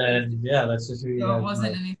time, then yeah, that's just who you guys it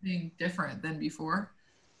wasn't know. anything different than before.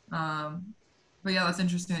 But yeah, that's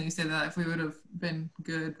interesting that you say that. If we would have been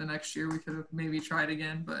good the next year, we could have maybe tried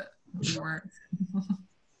again, but we weren't.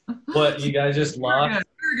 What, you guys just lost?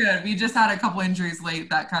 We were good. We just had a couple injuries late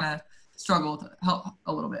that kind of struggled to help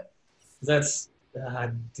a little bit. That's,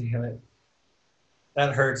 damn it.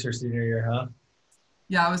 That hurts your senior year, huh?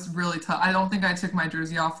 Yeah, it was really tough. I don't think I took my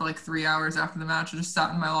jersey off for like 3 hours after the match. I just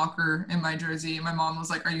sat in my locker in my jersey. My mom was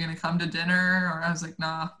like, "Are you going to come to dinner?" Or I was like,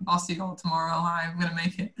 "Nah, I'll see you all tomorrow. I'm going to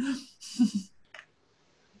make it."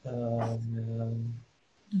 Oh, man.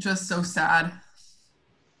 Just so sad.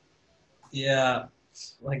 Yeah,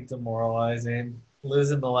 like demoralizing.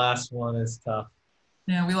 Losing the last one is tough.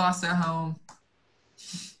 Yeah, we lost at home,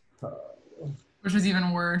 which was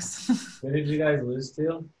even worse. Who did you guys lose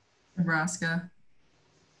to? Nebraska.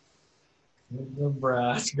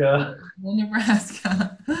 Nebraska. Well,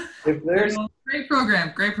 Nebraska. If there's Great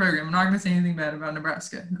program. I'm not going to say anything bad about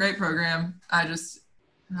Nebraska. Great program. I just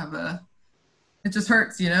have it just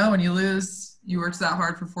hurts, you know, when you lose. You worked that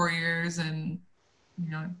hard for 4 years, and,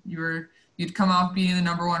 you know, you'd come off being the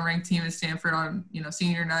number 1 ranked team at Stanford on, you know,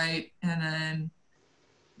 senior night, and then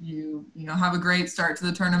you know, have a great start to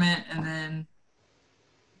the tournament, and then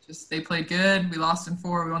just they played good. We lost in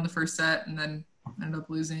 4. We won the first set, and then ended up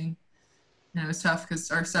losing. And it was tough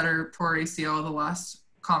because our setter tore ACL the last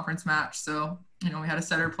conference match. So, you know, we had a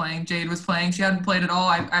setter playing. Jade was playing. She hadn't played at all.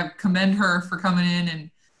 I commend her for coming in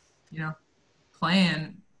and, you know,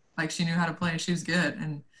 playing like she knew how to play. She was good.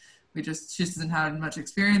 And she just hasn't had much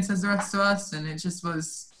experience as the rest of us. And it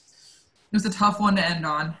was a tough one to end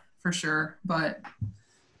on for sure. But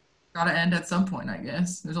got to end at some point, I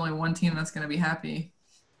guess. There's only one team that's going to be happy.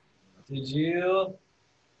 Did you,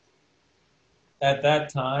 at that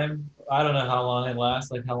time, I don't know how long it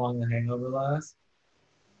lasts, like how long the hangover lasts,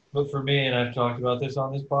 but for me, and I've talked about this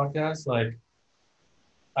on this podcast, like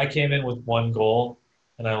I came in with 1 goal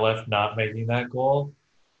and I left not making that goal,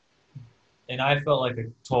 and I felt like a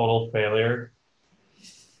total failure.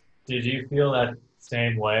 Did you feel that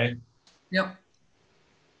same way? Yep.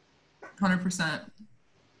 100%.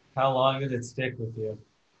 How long did it stick with you?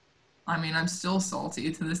 I mean, I'm still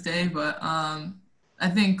salty to this day, but I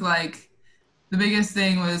think like the biggest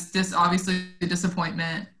thing was obviously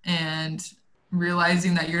disappointment and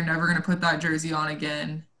realizing that you're never going to put that jersey on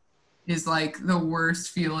again. is like the worst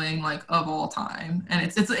feeling like of all time. And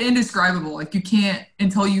it's indescribable. Like you can't,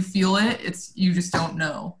 until you feel it, you just don't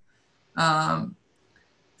know.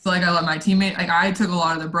 So like I let my teammate, like I took a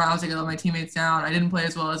lot of the Browns, like I let my teammates down. I didn't play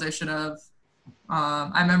as well as I should have.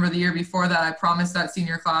 I remember the year before that, I promised that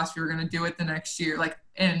senior class we were going to do it the next year.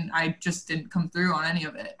 And I just didn't come through on any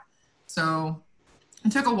of it. So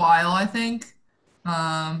it took a while, I think.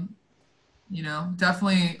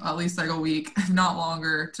 Definitely at least like a week, if not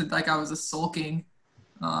longer, to like I was a sulking.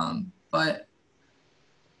 But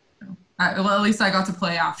at least I got to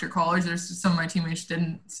play after college. There's just some of my teammates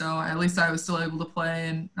didn't, so at least I was still able to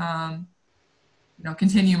play and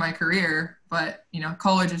continue my career. But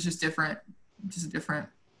college is just different, just a different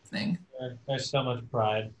thing. There's so much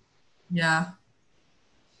pride. Yeah.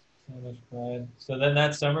 So much pride. So then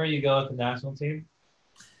that summer you go with the national team?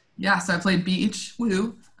 Yeah, so I played beach,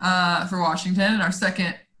 for Washington in our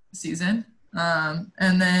second season.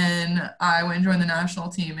 And then I went and joined the national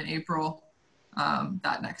team in April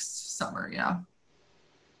that next summer, yeah.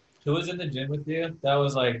 Who was in the gym with you? That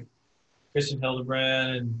was like Christian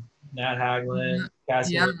Hildebrand and Nat Haglund,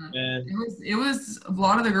 Cassie Richmond. It was a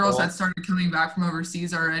lot of the girls had started coming back from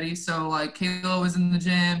overseas already. So like Kayla was in the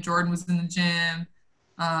gym, Jordan was in the gym,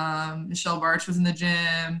 Michelle Barch was in the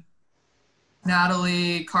gym,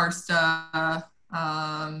 Natalie, Karsta,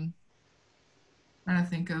 trying to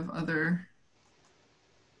think of other,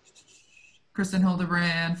 Kristen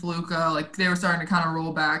Hildebrand, Feluca, like they were starting to kind of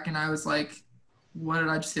roll back, and I was like, what did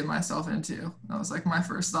I just get myself into? That was like my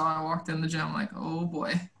first thought. I walked in the gym like, oh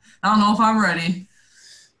boy, I don't know if I'm ready.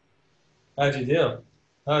 How'd you do?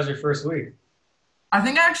 How was your first week? I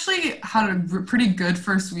think I actually had a pretty good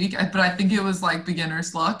first week, but I think it was like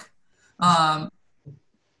beginner's luck.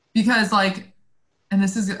 Because like, and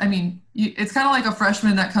this is, I mean, it's kind of like a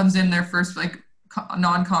freshman that comes in their first like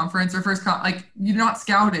non-conference or first, like you're not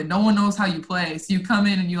scouted. No one knows how you play. So you come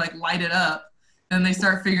in and you like light it up. And they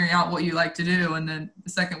start figuring out what you like to do. And then the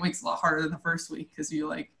second week's a lot harder than the first week because you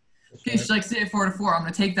like, okay, she's like, sit at 4 to 4. I'm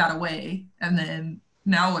going to take that away. And then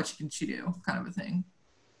now what can she do kind of a thing.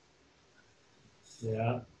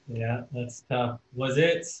 Yeah, that's tough. Was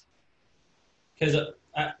it, because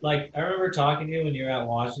I remember talking to you when you were at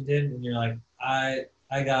Washington and you're like, I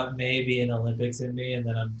got maybe an Olympics in me and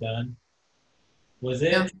then I'm done. Was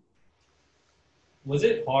it? Yeah. Was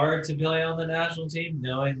it hard to play on the national team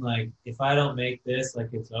knowing like if I don't make this, like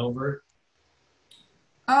it's over?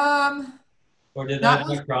 Or did that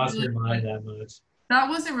not cross your mind that much? That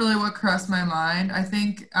wasn't really what crossed my mind. I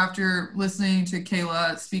think after listening to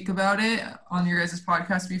Kayla speak about it on your guys'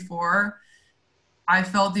 podcast before, I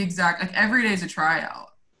felt the exact, like every day is a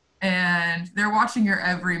tryout and they're watching your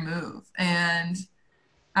every move. And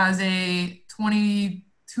as a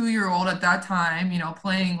 22-year-old at that time,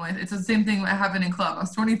 playing with, it's the same thing that happened in club. I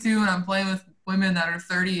was 22 and I'm playing with women that are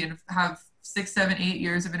 30 and have 6, 7, 8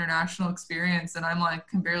 years of international experience. And I'm like,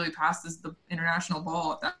 can barely pass the international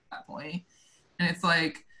ball at that point. And it's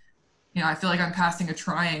like, I feel like I'm passing a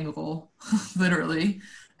triangle, literally.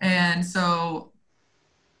 And so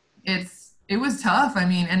it was tough. I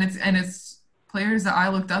mean, and it's players that I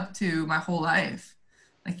looked up to my whole life.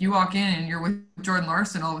 Like you walk in and you're with Jordan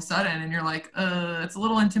Larson all of a sudden and you're like, it's a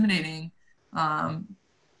little intimidating.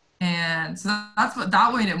 And so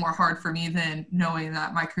that made it more hard for me than knowing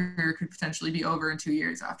that my career could potentially be over in 2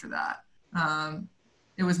 years after that.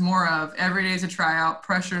 It was more of every day is a tryout,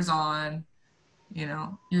 pressure's on,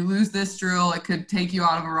 you lose this drill, it could take you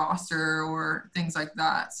out of a roster or things like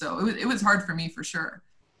that. So it was hard for me for sure.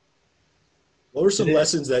 What were some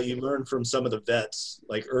lessons that you learned from some of the vets,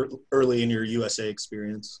 like early in your USA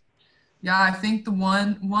experience? Yeah, I think the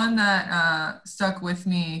one that stuck with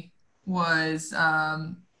me was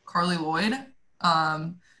Carly Lloyd.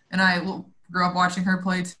 And I grew up watching her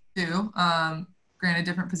play too, granted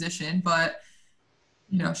different position, but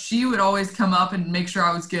she would always come up and make sure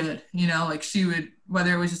I was good. Like she would,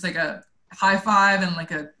 whether it was just like a high five and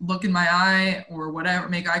like a look in my eye or whatever,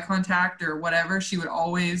 make eye contact or whatever, she would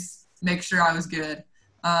always make sure I was good,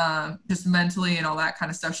 just mentally and all that kind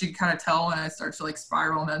of stuff. She could kind of tell when I start to like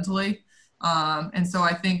spiral mentally. And so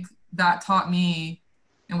I think that taught me,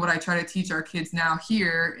 and what I try to teach our kids now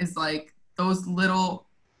here is like those little,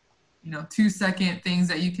 2-second things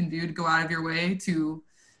that you can do to go out of your way to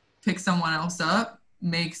pick someone else up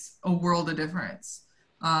makes a world of difference.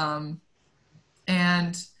 And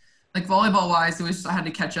like volleyball wise, it was just, I had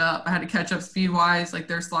to catch up. I had to catch up speed wise. Like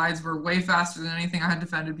their slides were way faster than anything I had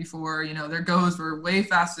defended before. Their goes were way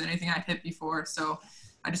faster than anything I'd hit before. So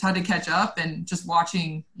I just had to catch up, and just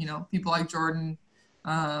watching, people like Jordan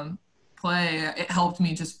play, it helped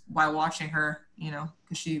me just by watching her,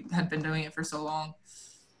 because she had been doing it for so long.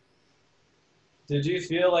 Did you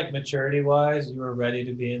feel like maturity-wise you were ready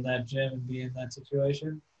to be in that gym and be in that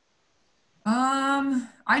situation?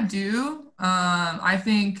 I do. I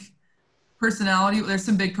think there's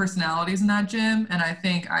some big personalities in that gym, and I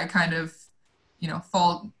think I kind of,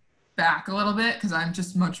 fall back a little bit because I'm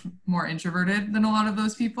just much more introverted than a lot of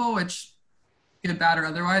those people, which good, bad, or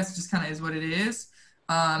otherwise, just kind of is what it is.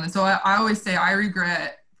 And so I always say I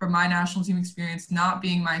regret from my national team experience not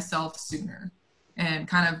being myself sooner and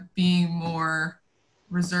kind of being more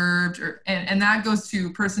reserved, and that goes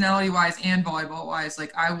to personality wise and volleyball wise.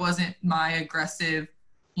 Like I wasn't my aggressive,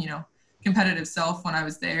 competitive self when I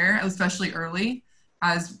was there, especially early,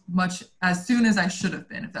 as soon as I should have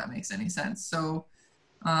been, if that makes any sense. So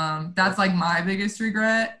that's like my biggest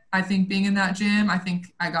regret. I think being in that gym, I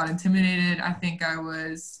think I got intimidated. I think I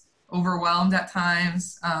was overwhelmed at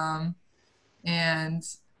times. And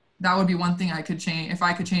that would be one thing I could change. If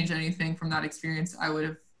I could change anything from that experience, I would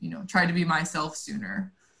have, tried to be myself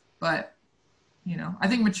sooner. But, I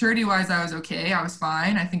think maturity wise, I was okay. I was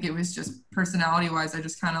fine. I think it was just personality wise, I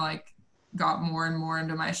just kind of like got more and more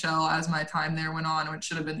into my shell as my time there went on, which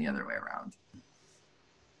should have been the other way around.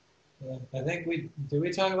 Yeah, I think did we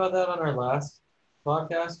talk about that on our last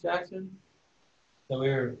podcast, Jackson? That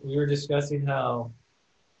we were discussing how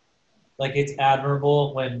like it's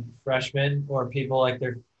admirable when freshmen or people like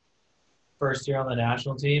their first year on the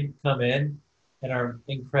national team come in and are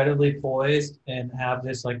incredibly poised and have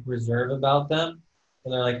this like reserve about them.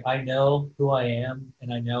 And they're like, I know who I am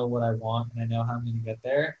and I know what I want and I know how I'm going to get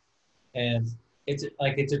there. And it's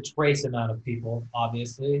a trace amount of people,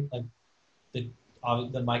 obviously, like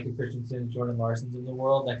the Micah Christensen, Jordan Larsons of the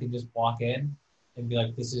world that can just walk in and be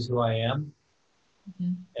like, this is who I am.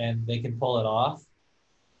 Mm-hmm. And they can pull it off.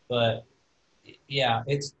 But yeah,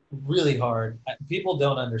 it's really hard. People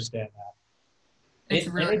don't understand that. It's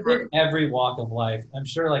in every walk of life. I'm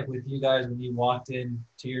sure like with you guys, when you walked in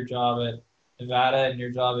to your job at Nevada and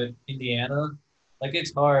your job at Indiana, like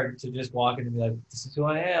it's hard to just walk in and be like, this is who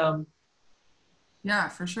I am. Yeah,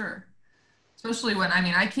 for sure. Especially when,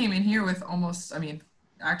 I came in here with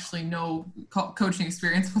actually no coaching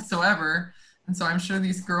experience whatsoever. And so I'm sure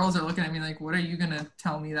these girls are looking at me like, what are you going to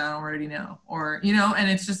tell me that I already know? Or, and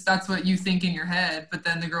it's just, that's what you think in your head. But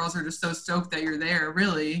then the girls are just so stoked that you're there,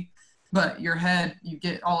 really. But your head, you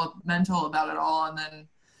get all mental about it all. And then,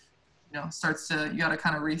 you got to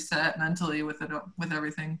kind of reset mentally with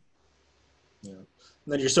everything. Yeah. And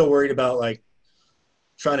then you're so worried about like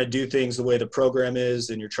trying to do things the way the program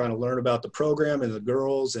is, and you're trying to learn about the program and the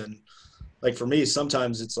girls. And like for me,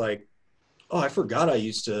 sometimes it's like, oh, I forgot I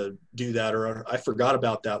used to do that, or I forgot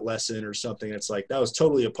about that lesson or something. It's like, that was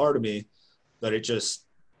totally a part of me, but it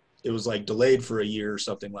was like delayed for a year or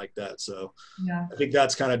something like that. So yeah, I think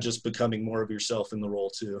that's kind of just becoming more of yourself in the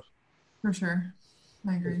role too. For sure.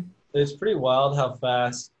 I agree. It's pretty wild how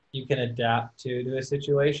fast you can adapt to a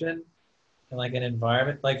situation and like an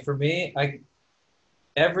environment. Like for me,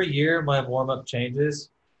 every year my warm-up changes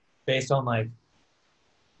based on like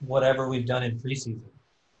whatever we've done in preseason.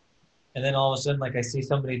 And then all of a sudden, like I see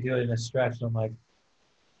somebody do it in a stretch and I'm like,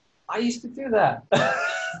 I used to do that.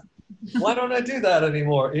 Why don't I do that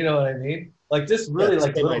anymore? You know what I mean? Like just really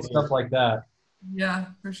like little stuff like that. Yeah,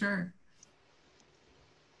 for sure.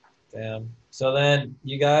 Damn. So then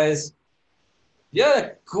you guys,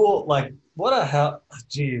 cool, like what a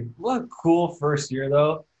cool first year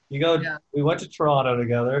though. We went to Toronto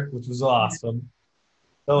together, which was awesome.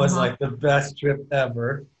 That was like the best trip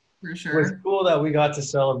ever. For sure. It was cool that we got to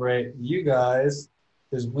celebrate you guys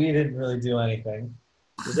because we didn't really do anything.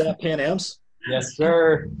 Was that Pan Am's? Yes,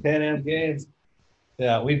 sir. Pan Am Games.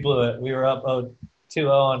 Yeah, we blew it. We were up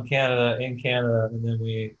 2-0 on Canada in Canada, and then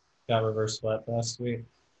we got reverse swept last week.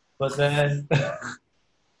 But then,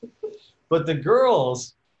 but the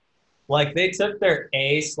girls, like they took their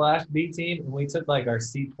A/B team, and we took like our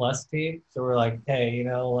C+ team. So we're like, hey,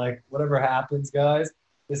 like whatever happens, guys,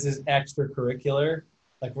 this is extracurricular.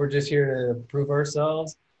 Like we're just here to prove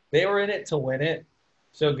ourselves. They were in it to win it.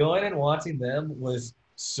 So going and watching them was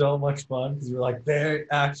so much fun because we're like, they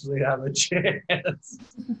actually have a chance.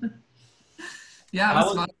 Yeah, it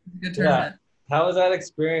was fun. Good tournament. Yeah. How was that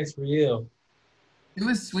experience for you? It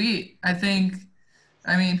was sweet. I think,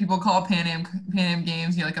 people call Pan Am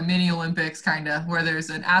Games, like a mini Olympics kind of, where there's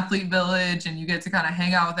an athlete village and you get to kind of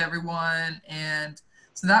hang out with everyone. And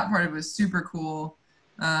so that part of it was super cool.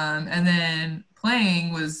 And then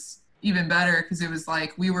playing was even better because it was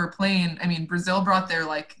like we were playing. Brazil brought their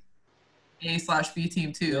like A/B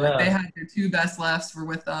team too. Yeah. Like they had their two best lefts were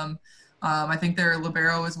with them. I think their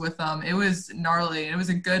libero was with them. It was gnarly. It was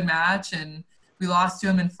a good match, and we lost to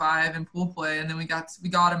them in 5 in pool play, and then we got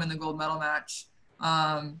them in the gold medal match.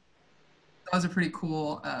 that was a pretty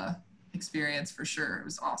cool experience for sure. It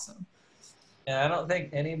was awesome. And I don't think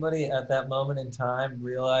anybody at that moment in time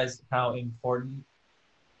realized how important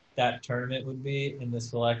that tournament would be in the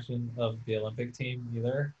selection of the Olympic team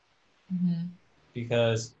either, Mm-hmm.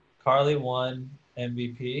 because Carly won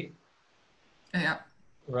MVP, Yeah.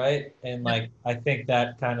 right? And like I think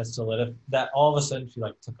that kind of solidified that all of a sudden she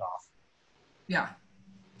like took off. Yeah.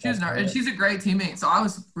 And That's she's a great teammate. So I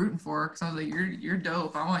was rooting for her because I was like, you're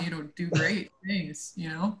dope. I want you to do great things, you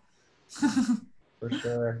know? for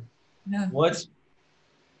sure. Yeah. Who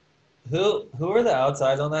are the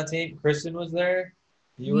outsides on that team? Kristen was there.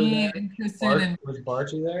 You were Me there. and Kristen Was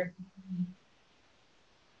Barchi there?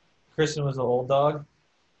 Kristen was the old dog.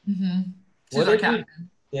 mm-hmm. She's What our did you? captain.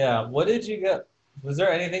 Yeah. What did you get? Was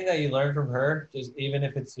there anything that you learned from her? Just even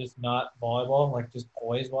if it's just not volleyball, like just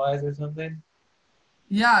poise wise or something.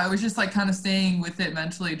 Yeah, it was just like kind of staying with it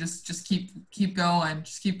mentally. Just keep going.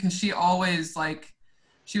 Just keep because she always like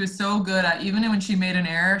she was so good at even when she made an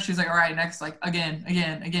error, she was like, all right, next, like again. And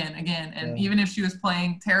Yeah. even if she was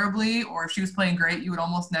playing terribly or if she was playing great, you would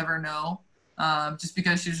almost never know. Just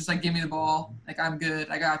because she was just like, give me the ball, like I'm good,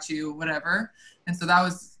 I got you, whatever. And so that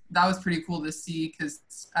was pretty cool to see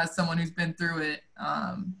because as someone who's been through it,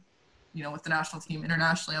 you know, with the national team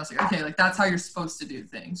internationally, I was like, okay, like that's how you're supposed to do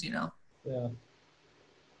things, you know. Yeah.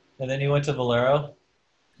 And then you went to Valero,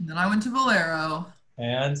 And then I went to Valero.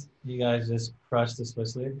 and you guys just crushed the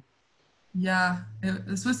Swiss League. Yeah,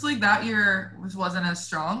 the Swiss League that year wasn't as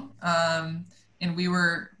strong, and we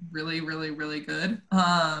were really, really, really good.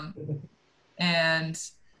 And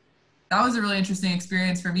that was a really interesting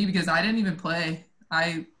experience for me because I didn't even play.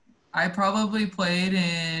 I probably played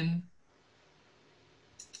in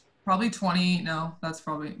probably 20. No, that's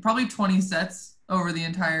probably 20 sets over the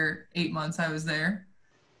entire 8 months I was there.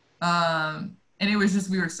 And it was just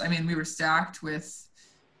we were stacked with,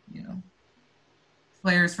 you know,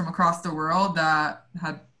 players from across the world that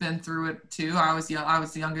had been through it too. I was the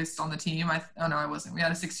youngest on the team. Oh no, I wasn't. We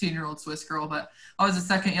had a 16-year-old Swiss girl, but I was the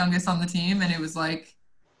second youngest on the team, and it was like,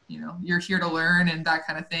 you know, you're here to learn and that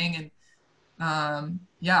kind of thing. And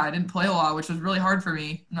yeah, I didn't play a lot, which was really hard for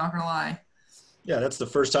me. I'm not gonna lie. Yeah, that's the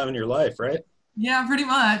first time in your life, right? Yeah, pretty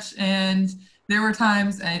much. And there were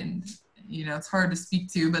times, and you know, it's hard to speak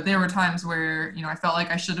to, but there were times where, you know, I felt like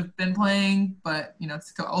I should have been playing, but, you know,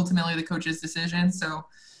 it's ultimately the coach's decision. So,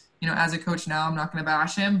 you know, as a coach now, I'm not going to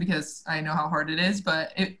bash him because I know how hard it is,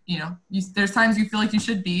 but it, you know, there's times you feel like you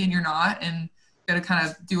should be and you're not, and you got to kind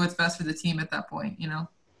of do what's best for the team at that point, you know?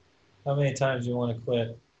 How many times do you want to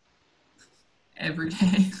quit? Every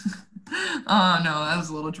day. Oh, no, that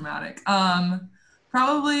was a little dramatic.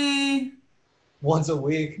 Probably Once a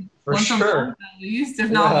week, for once a sure. month at least, if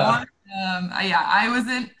not Yeah. more. I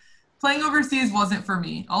wasn't playing overseas wasn't for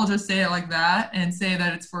me. I'll just say it like that and say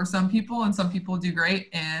that it's for some people and some people do great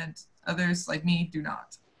and others like me do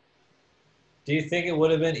not. Do you think it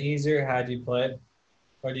would have been easier had you played?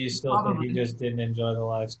 Or do you still think Probably. you just didn't enjoy the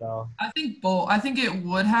lifestyle? I think both. I think it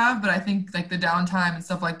would have, but I think like the downtime and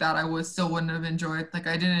stuff like that, still wouldn't have enjoyed. Like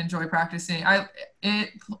I didn't enjoy practicing. It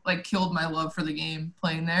like killed my love for the game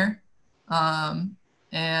playing there,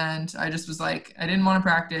 and I just was like I didn't want to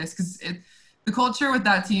practice because the culture with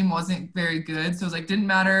that team wasn't very good. So it was like didn't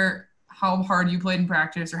matter how hard you played in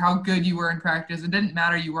practice or how good you were in practice. It didn't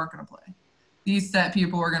matter. You weren't going to play. These set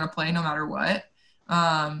people were going to play no matter what,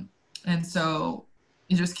 and so.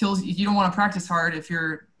 It just kills you. You don't want to practice hard if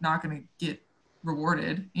you're not going to get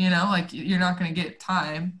rewarded, you know, like you're not going to get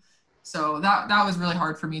time. So that was really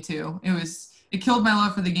hard for me too. It killed my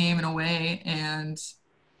love for the game in a way. And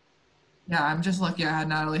yeah, I'm just lucky I had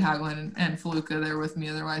Natalie Hagelin and Feluca there with me.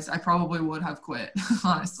 Otherwise I probably would have quit,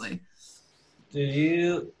 honestly. Did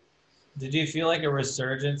you feel like a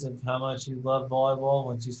resurgence of how much you love volleyball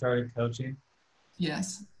once you started coaching?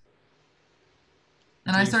 Yes.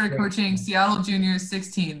 And I started coaching Seattle Juniors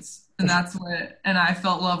 16s, and and I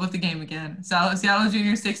felt love with the game again. Seattle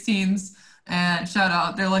Juniors 16s, and shout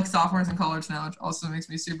out, they're like sophomores in college now, which also makes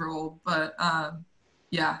me super old. But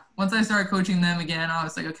yeah, once I started coaching them again, I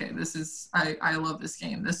was like, okay, I love this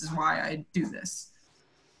game. This is why I do this.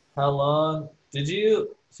 How long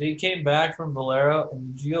so you came back from Valero,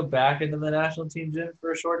 and did you go back into the national team gym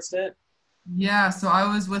for a short stint? Yeah, so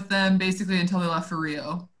I was with them basically until they left for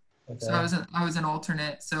Rio. Okay. So I was an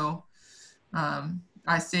alternate. So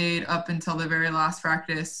I stayed up until the very last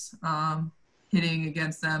practice, hitting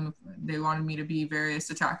against them. They wanted me to be various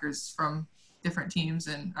attackers from different teams,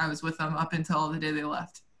 and I was with them up until the day they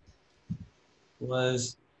left. Do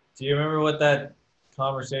you remember what that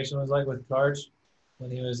conversation was like with Karch when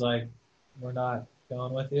he was like, "We're not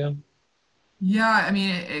going with you"? Yeah, I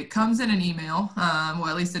mean, it comes in an email. Well,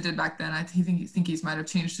 at least it did back then. I think he's might have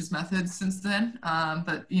changed his methods since then.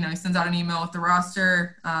 But he sends out an email with the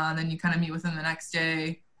roster, and then you kind of meet with him the next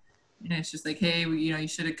day, and it's just like, hey, you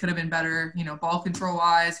could have been better. Ball control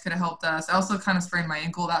wise, could have helped us. I also kind of sprained my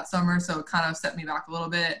ankle that summer, so it kind of set me back a little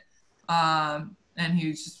bit. And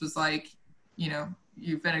he just was like,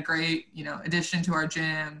 you've been a great, addition to our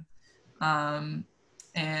gym.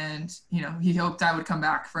 And he hoped I would come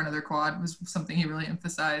back for another quad was something he really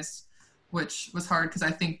emphasized, which was hard because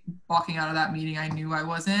I think walking out of that meeting I knew I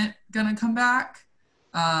wasn't gonna come back,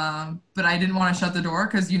 but I didn't want to shut the door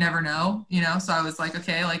because you never know, so I was like,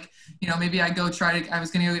 okay, like, maybe I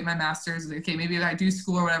was gonna go get my master's, like, okay, maybe if I do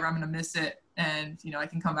school or whatever I'm gonna miss it, and I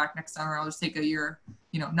can come back next summer. I'll just take a year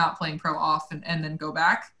not playing pro off and then go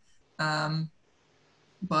back,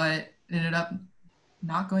 but ended up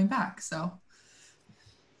not going back. So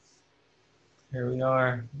Here we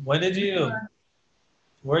are. Where did you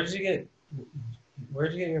get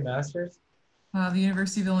your master's? the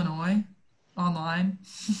University of Illinois, online.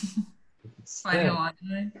 Finding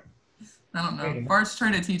online. I don't know. Bart's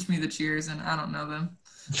trying to teach me the cheers, and I don't know them.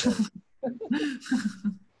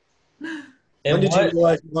 When did you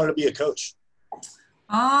realize you wanted to be a coach?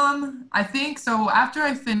 I think so. After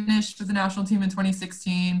I finished with the national team in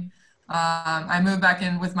 2016, I moved back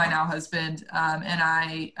in with my now husband, and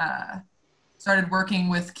I started working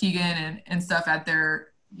with Keegan and stuff at their,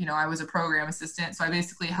 I was a program assistant. So I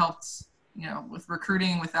basically helped, with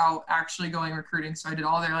recruiting without actually going recruiting. So I did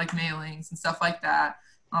all their like mailings and stuff like that.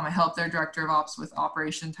 I helped their director of ops with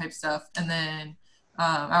operation type stuff. And then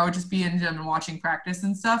I would just be in gym and watching practice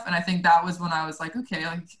and stuff. And I think that was when I was like, okay,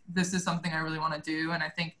 like this is something I really want to do. And I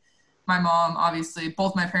think my mom, obviously,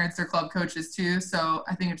 both my parents are club coaches too. So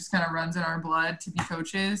I think it just kind of runs in our blood to be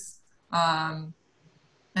coaches. And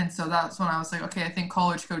so that's when I was like, okay, I think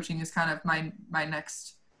college coaching is kind of my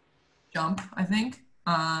next jump, I think.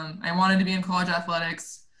 I wanted to be in college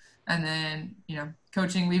athletics, and then,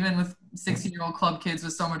 coaching, even with 16-year-old club kids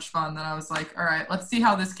was so much fun that I was like, all right, let's see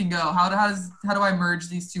how this can go. How do I merge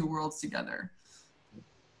these two worlds together?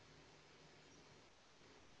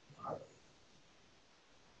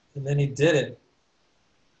 And then he did it.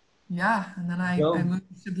 Yeah, and then I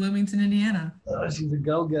moved to Bloomington, Indiana. Oh, she's a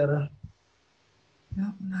go-getter.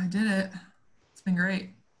 Yep, and I did it. It's been great.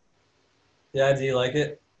 Yeah, do you like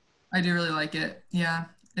it? I do really like it. Yeah,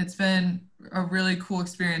 it's been a really cool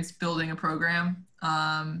experience building a program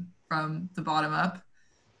from the bottom up.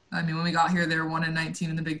 I mean, when we got here, they were 1-19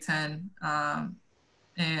 in the Big Ten,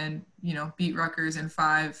 and beat Rutgers in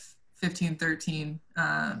 15-13,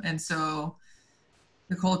 and so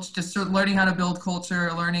the culture, just sort of learning how to build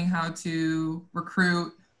culture, learning how to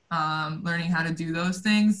recruit, learning how to do those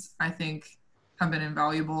things, I think have been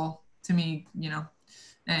invaluable to me,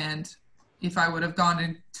 and if I would have gone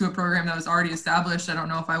into a program that was already established, I don't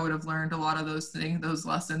know if I would have learned a lot of those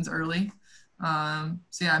lessons early.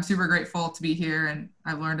 So yeah, I'm super grateful to be here, and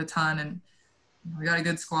I've learned a ton, and we got a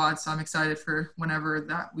good squad. So I'm excited for whenever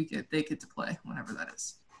they get to play, whenever that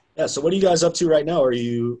is. Yeah. So what are you guys up to right now? Are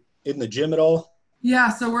you in the gym at all? Yeah.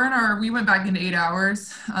 So we went back into 8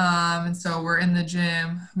 hours. And so we're in the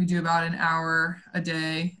gym. We do about an hour a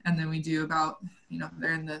day. And then we do about,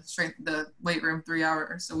 they're in the weight room 3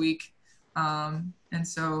 hours a week. And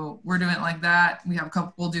so we're doing it like that.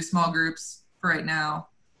 We'll do small groups for right now.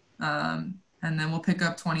 And then we'll pick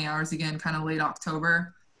up 20 hours again, kind of late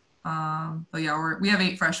October. But yeah, we have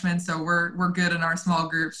 8 freshmen, so we're good in our small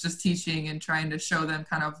groups, just teaching and trying to show them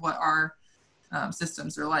kind of what our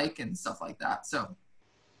systems are like and stuff like that. So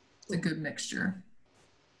it's a good mixture.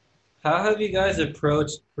 How have you guys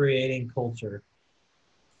approached creating culture?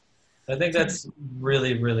 I think that's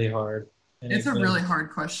really, really hard. It's a really hard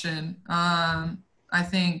question. I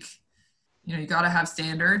think, you got to have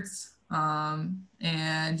standards,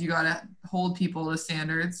 and you got to hold people to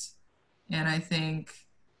standards. And I think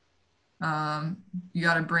you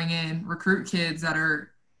got to recruit kids that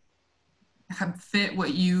fit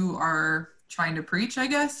what you are trying to preach, I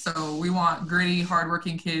guess. So we want gritty,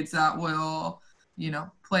 hardworking kids that will,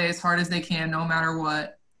 play as hard as they can, no matter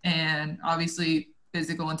what. And obviously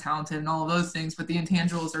physical and talented and all of those things, but the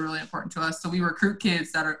intangibles are really important to us. So we recruit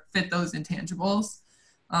kids that fit those intangibles.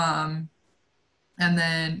 And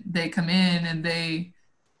then they come in and we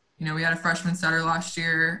had a freshman starter last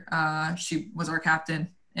year. She was our captain,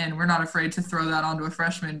 and we're not afraid to throw that onto a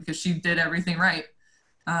freshman because she did everything right.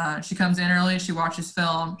 She comes in early, she watches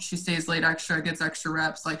film, she stays late extra, gets extra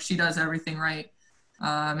reps, like she does everything right.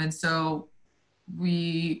 And so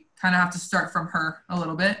we kind of have to start from her a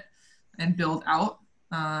little bit and build out.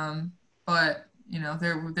 But,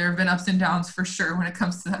 there have been ups and downs for sure when it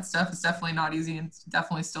comes to that stuff. It's definitely not easy, and it's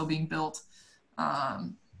definitely still being built.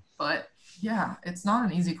 But yeah, it's not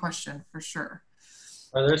an easy question for sure.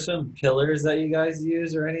 Are there some pillars that you guys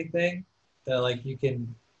use or anything that like you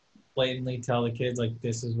can blatantly tell the kids like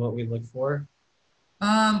this is what we look for?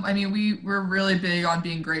 I mean, we're really big on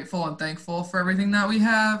being grateful and thankful for everything that we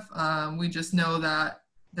have. We just know that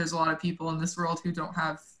there's a lot of people in this world who don't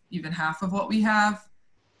have even half of what we have.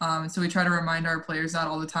 And so we try to remind our players that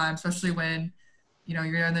all the time, especially when,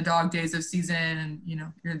 you're in the dog days of season and,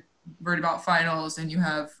 you're worried about finals and you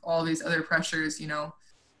have all these other pressures.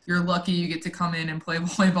 You're lucky you get to come in and play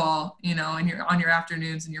volleyball, and you're on your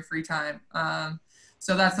afternoons and your free time.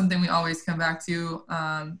 So that's something we always come back to.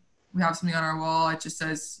 We have something on our wall. It just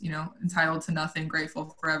says, entitled to nothing,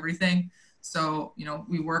 grateful for everything. So,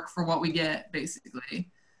 we work for what we get, basically.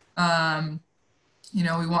 We want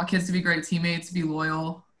kids to be great teammates, be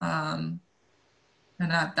loyal. And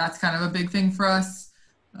that's kind of a big thing for us.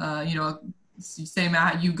 You say,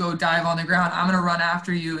 Matt, you go dive on the ground. I'm going to run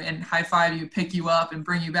after you and high five you, pick you up and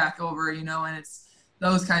bring you back over, and it's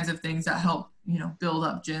those kinds of things that help, build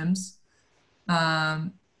up gyms.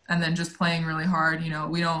 And then just playing really hard.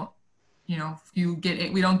 We don't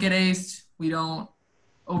get aced. We don't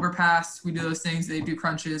overpass. We do those things. They do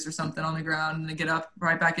crunches or something on the ground and they get up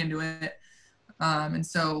right back into it. And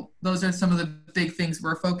so those are some of the big things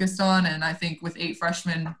we're focused on. And I think with 8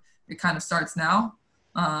 freshmen, it kind of starts now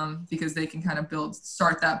because they can kind of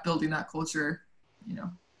building that culture,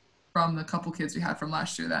 from the couple kids we had from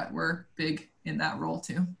last year that were big in that role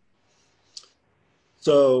too.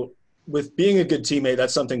 So with being a good teammate,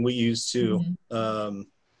 that's something we use too. Mm-hmm.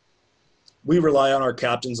 We rely on our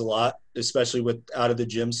captains a lot, especially with out of the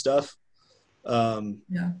gym stuff. How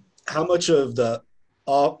much of the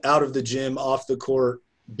out of the gym, off the court,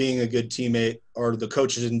 being a good teammate are the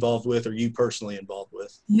coaches involved with, or you personally involved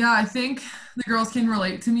with? Yeah, I think the girls can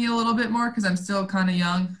relate to me a little bit more because I'm still kind of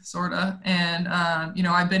young, sort of. And,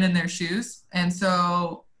 I've been in their shoes. And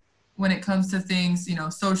so when it comes to things,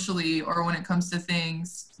 socially, or when it comes to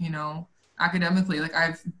things, academically, like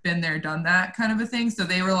I've been there, done that kind of a thing. So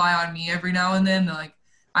they rely on me every now and then. Like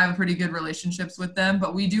I have pretty good relationships with them,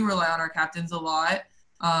 but we do rely on our captains a lot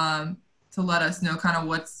to let us know kind of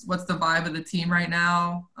what's the vibe of the team right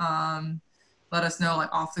now. Let us know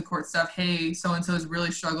like off the court stuff. Hey, so-and-so is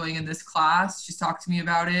really struggling in this class. She's talked to me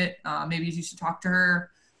about it. Maybe you should talk to her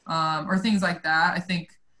or things like that. I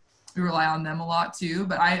think we rely on them a lot too,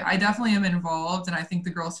 but I definitely am involved, and I think the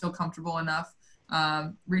girls feel comfortable enough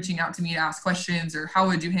reaching out to me to ask questions or how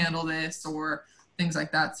would you handle this or things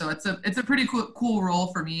like that. So it's a pretty cool role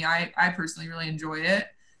for me. I personally really enjoy it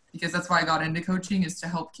because that's why I got into coaching, is to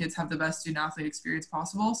help kids have the best student athlete experience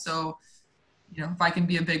possible. So, if I can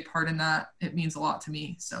be a big part in that, it means a lot to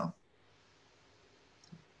me. So.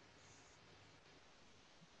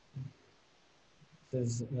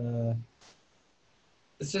 It's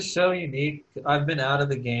just so unique. I've been out of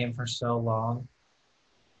the game for so long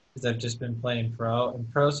because I've just been playing pro,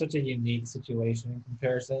 and pro is such a unique situation in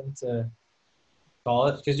comparison to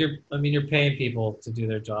college because you're paying people to do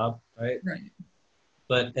their job, right? Right.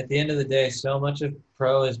 But at the end of the day, so much of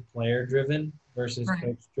pro is player driven versus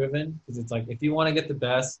coach driven, because it's like if you want to get the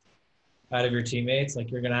best out of your teammates,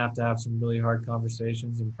 like you're gonna have to have some really hard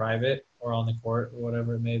conversations in private or on the court or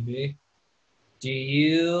whatever it may be. Do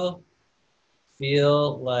you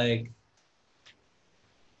feel like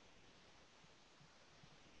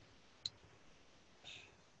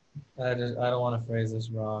I don't want to phrase this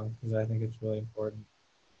wrong because I think it's really important.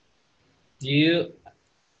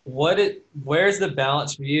 Where's the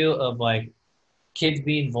balance for you of like kids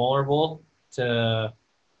being vulnerable to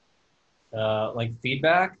like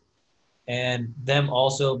feedback and them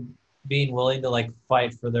also being willing to like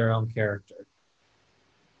fight for their own character?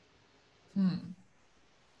 It's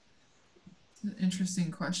an interesting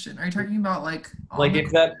question. Are you talking about like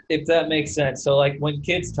if that makes sense? So like when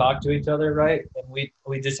kids talk to each other, right? And we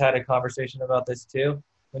just had a conversation about this too.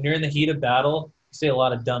 When you're in the heat of battle, you say a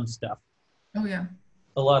lot of dumb stuff. Oh yeah.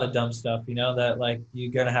 A lot of dumb stuff, that like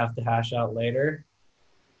you're gonna have to hash out later.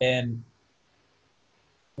 And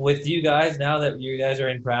with you guys, now that you guys are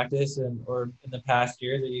in practice or in the past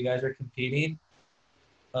year that you guys are competing,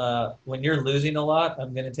 when you're losing a lot,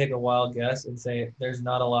 I'm going to take a wild guess and say there's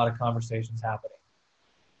not a lot of conversations happening,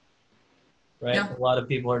 right? Yeah. A lot of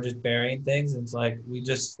people are just burying things, and it's like, we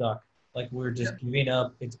just stuck. Like, we're just giving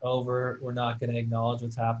up. It's over. We're not going to acknowledge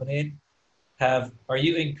what's happening. Are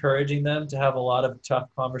you encouraging them to have a lot of tough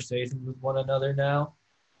conversations with one another now?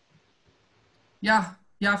 Yeah,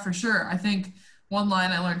 for sure. I think one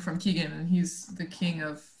line I learned from Keegan, and he's the king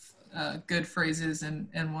of good phrases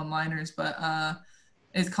and one-liners, but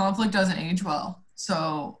is conflict doesn't age well.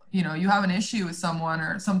 So, you know, you have an issue with someone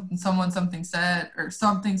or something someone said,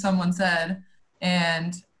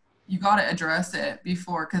 and you got to address it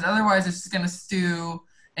before, because otherwise it's just going to stew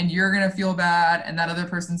and you're going to feel bad and that other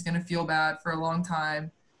person's going to feel bad for a long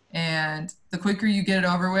time. And the quicker you get it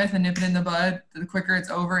over with and nip it in the bud, the quicker it's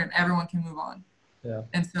over and everyone can move on. Yeah.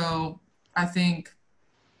 And so I think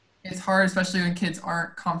it's hard, especially when kids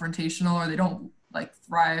aren't confrontational or they don't like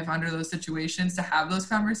thrive under those situations, to have those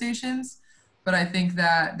conversations. But I think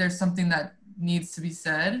that there's something that needs to be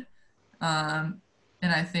said.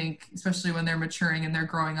 And I think especially when they're maturing and they're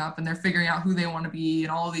growing up and they're figuring out who they want to be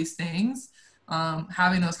and all of these things,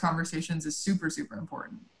 having those conversations is super, super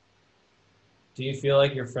important. Do you feel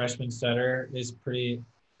like your freshman setter is pretty,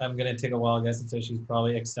 I'm going to take a wild guess and say she's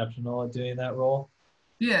probably exceptional at doing that role?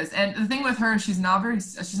 She is. And the thing with her, she's not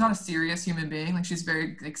a serious human being. Like, she's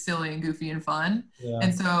very like silly and goofy and fun. Yeah.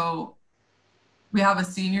 And so we have a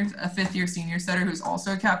fifth year senior setter who's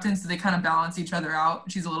also a captain. So they kind of balance each other out.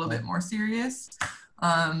 She's a little bit more serious.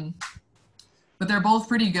 But they're both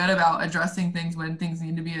pretty good about addressing things when things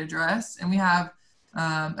need to be addressed. And we have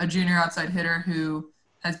a junior outside hitter who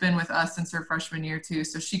has been with us since her freshman year too.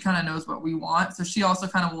 So she kind of knows what we want. So she also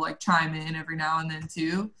kind of will like chime in every now and then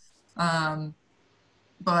too.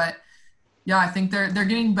 But yeah, I think they're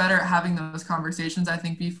getting better at having those conversations. I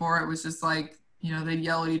think before it was just like, you know, they'd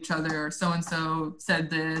yell at each other, or so-and-so said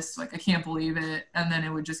this, like, I can't believe it. And then it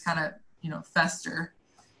would just kind of, you know, fester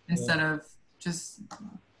instead of just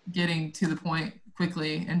getting to the point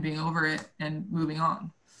quickly and being over it and moving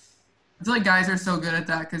on. I feel like guys are so good at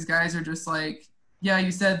that, because guys are just like, yeah,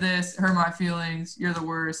 you said this, hurt my feelings, you're the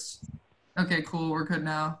worst. Okay, cool, we're good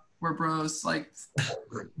now. We're bros, like,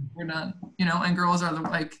 we're done, you know. And girls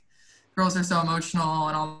are so emotional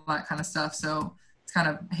and all that kind of stuff, so it's kind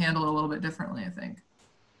of handled a little bit differently, I think.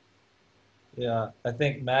 Yeah, I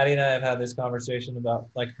think Maddie and I have had this conversation about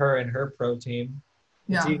like her and her pro team.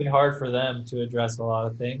 It's Yeah. even hard for them to address a lot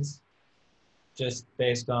of things just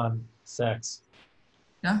based on sex.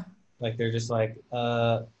 Yeah. Like, they're just like,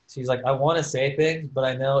 she's like, I want to say things, but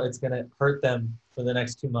I know it's going to hurt them for the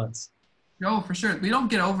next 2 months. No, for sure. We don't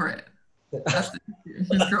get over it. That's the issue.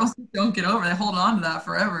 These girls don't get over it. They hold on to that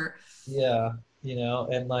forever. Yeah, you know,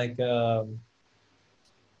 and like,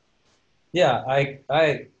 yeah,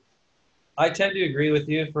 I tend to agree with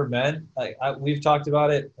you for men. Like, we've talked about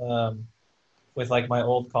it with like my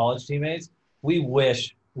old college teammates. We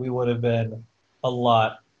wish we would have been a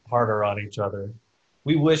lot harder on each other.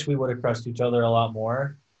 We wish we would have crushed each other a lot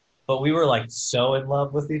more, but we were like so in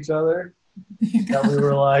love with each other that we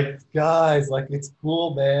were like, guys, like, it's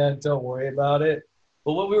cool, man. Don't worry about it.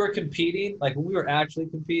 But when we were competing, like when we were actually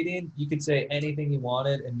competing, you could say anything you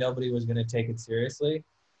wanted and nobody was going to take it seriously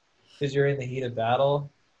because you're in the heat of battle.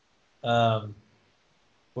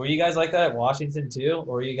 Were you guys like that at Washington too?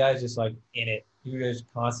 Or were you guys just like in it? You were just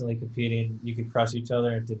constantly competing. You could crush each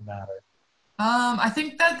other and it didn't matter. I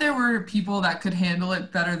think that there were people that could handle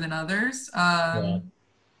it better than others.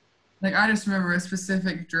 Like, I just remember a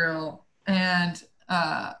specific drill, and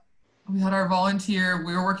we had our volunteer.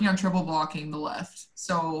 We were working on triple blocking the left.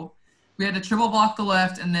 So we had to triple block the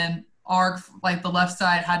left, and then the left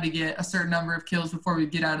side had to get a certain number of kills before we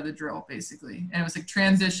get out of the drill, basically. And it was like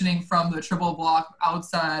transitioning from the triple block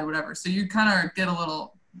outside, whatever. So you kind of get a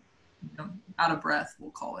little, you know, out of breath,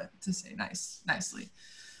 we'll call it, to say nicely.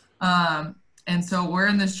 And so we're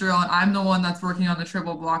in this drill, and I'm the one that's working on the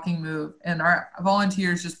triple blocking move, and our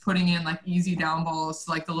volunteers just putting in like easy down balls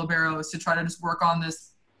to like the liberos to try to just work on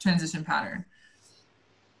this transition pattern.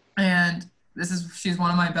 And she's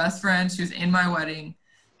one of my best friends. She was in my wedding.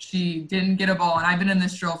 She didn't get a ball, and I've been in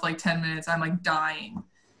this drill for like 10 minutes. I'm like dying,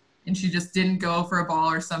 and she just didn't go for a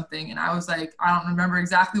ball or something. And I was like, I don't remember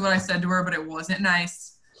exactly what I said to her, but it wasn't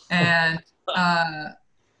nice. And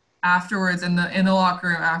afterwards in the locker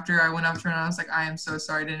room, after I went up to her and I was like, I am so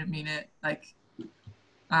sorry, I didn't mean it. Like,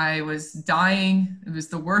 I was dying. It was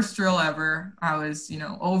the worst drill ever. I was, you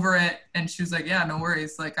know, over it. And she was like, yeah, no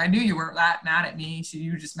worries. Like, I knew you weren't that mad at me.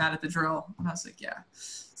 You were just mad at the drill. And I was like, yeah.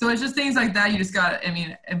 So it's just things like that. You just got to, I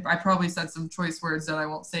mean, I probably said some choice words that I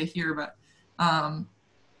won't say here, but, and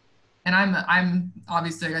I'm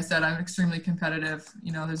obviously, like I said, I'm extremely competitive.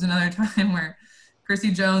 You know, there's another time where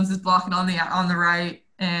Chrissy Jones is blocking on the right,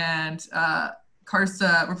 and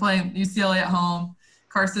Karsta, we're playing UCLA at home.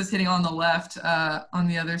 Karsta's hitting on the left on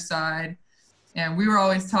the other side. And we were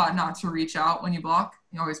always taught not to reach out when you block.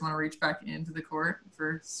 You always want to reach back into the court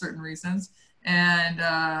for certain reasons. And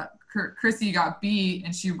Chrissy got beat,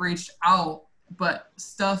 and she reached out but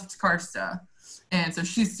stuffed Karsta. And so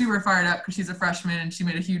she's super fired up because she's a freshman and she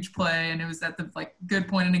made a huge play and it was at the like good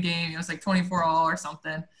point in the game. It was like 24 all or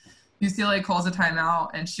something. UCLA calls a timeout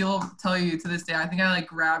and she'll tell you to this day, I think I like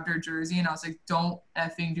grabbed her jersey and I was like, don't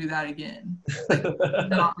effing do that again. Like, do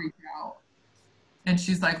not reach out. And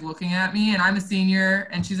she's like looking at me and I'm a senior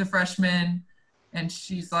and she's a freshman. And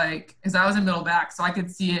she's like, because I was in middle back, so I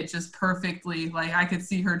could see it just perfectly. Like I could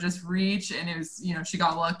see her just reach and it was, she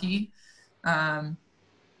got lucky.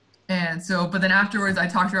 And so, but then afterwards, I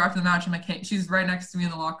talked to her after the match. I'm like, hey, she's right next to me in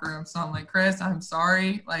the locker room. So I'm like, Chris, I'm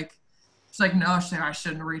sorry. Like, she's like, no, I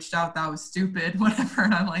shouldn't have reached out. That was stupid, whatever.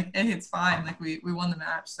 And I'm like, hey, it's fine. Like, we won the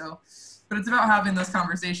match. So, but it's about having those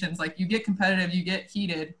conversations. Like, you get competitive, you get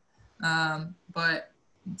heated, but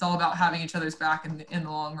it's all about having each other's back in the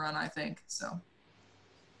long run, I think. So.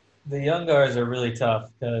 The young guys are really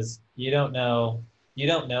tough because you don't know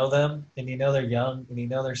them, and they're young,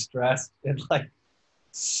 and they're stressed, and like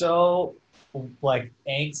so like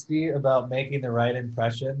angsty about making the right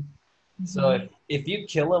impression. Mm-hmm. So if you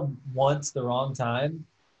kill them once the wrong time,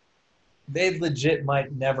 they legit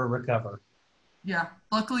might never recover. Yeah,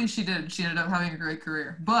 luckily she did. She ended up having a great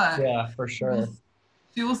career, but yeah, for sure.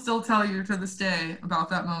 She will still tell you to this day about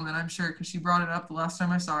that moment, I'm sure, because she brought it up the last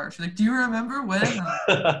time I saw her. She's like, do you remember when?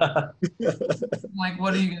 I'm like,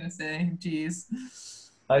 what are you going to say? Jeez.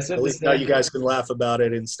 At least now you guys can laugh about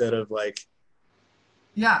it instead of like.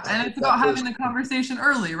 Yeah, and it's about having the conversation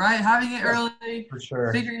early, right? Having it early. For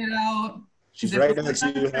sure. Figuring it out. She's right next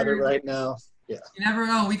to you. Have it right now. Yeah. You never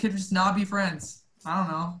know. We could just not be friends. I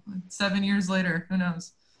don't know. 7 years later. Who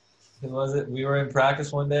knows? Who was it? We were in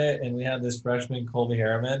practice one day, and we had this freshman, Colby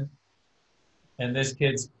Harriman, and this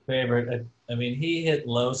kid's favorite. I mean, he hit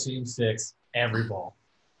low seam six every ball,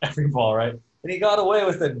 right? And he got away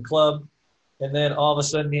with it in club, and then all of a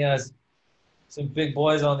sudden he has some big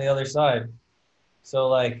boys on the other side. So,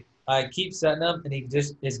 like, I keep setting him, and he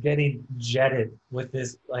just is getting jetted with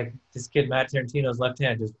this kid, Matt Tarantino's left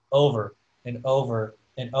hand, just over and over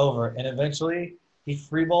and over. And eventually he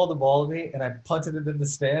free balled the ball to me, and I punted it in the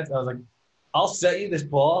stands. I was like, I'll set you this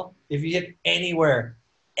ball if you hit anywhere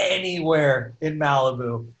in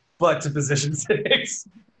Malibu but to position 6.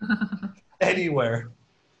 Anywhere.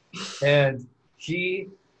 And he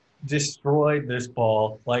destroyed this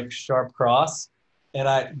ball like sharp cross. And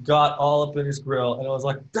I got all up in his grill, and I was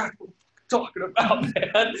like, that's what I'm talking about,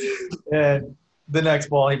 man. And the next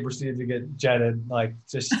ball, he proceeded to get jetted, like,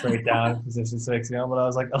 just straight down in position 6, But I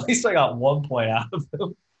was like, at least I got 1 point out of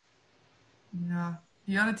him. Yeah.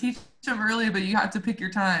 You got to teach them early, but you have to pick your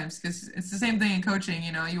times because it's the same thing in coaching.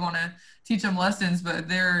 You want to teach them lessons, but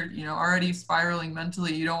they're, already spiraling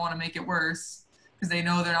mentally. You don't want to make it worse because they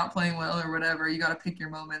know they're not playing well or whatever. You got to pick your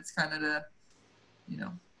moments kind of to,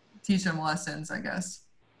 teach them lessons, I guess.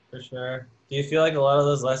 For sure. Do you feel like a lot of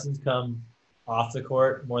those lessons come off the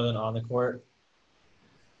court more than on the court?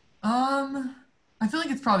 I feel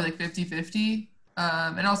like it's probably like 50-50.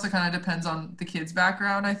 It also kind of depends on the kid's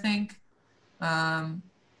background, I think. And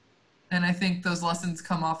I think those lessons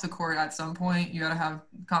come off the court at some point. You got to have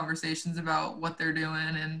conversations about what they're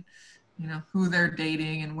doing and, who they're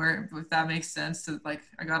dating and where, if that makes sense to like,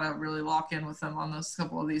 I got to really lock in with them on those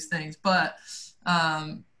couple of these things. But,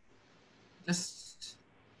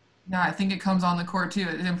 I think it comes on the court too.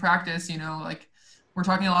 In practice, like we're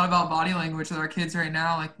talking a lot about body language with our kids right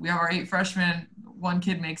now. Like we have our 8 freshmen, one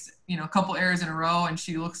kid makes, a couple errors in a row and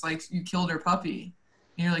she looks like you killed her puppy.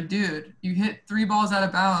 And you're like, dude, you hit 3 balls out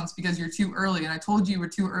of bounds because you're too early. And I told you were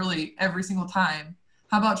too early every single time.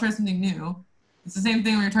 How about try something new? It's the same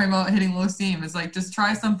thing when you're talking about hitting low seam. It's like, just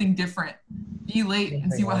try something different. Be late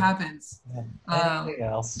and see what happens. Anything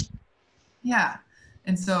else. Yeah.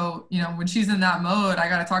 And so, when she's in that mode, I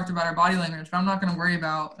got to talk to her about her body language, but I'm not going to worry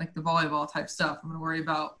about like the volleyball type stuff. I'm going to worry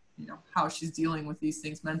about, how she's dealing with these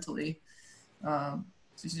things mentally. So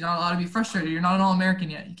she's not allowed to be frustrated. You're not an All-American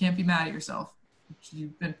yet. You can't be mad at yourself.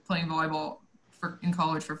 You've been playing volleyball in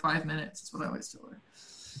college for 5 minutes. That's what I always tell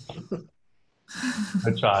her.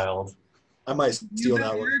 A child. I might steal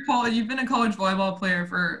that one. You've been a college volleyball player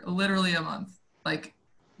for literally a month. Like,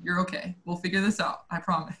 you're okay. We'll figure this out. I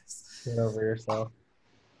promise. Get over yourself.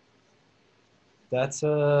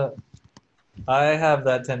 I have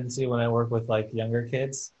that tendency when I work with like younger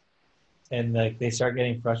kids and like they start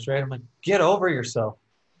getting frustrated. I'm like, get over yourself.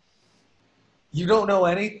 You don't know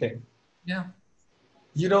anything. Yeah.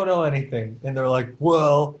 You don't know anything. And they're like,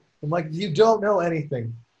 well, I'm like, you don't know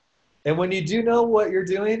anything. And when you do know what you're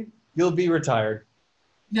doing, you'll be retired.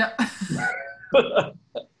 Yeah.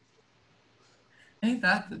 Ain't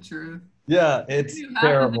that the truth? Yeah, it's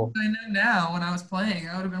terrible. I know now when I was playing,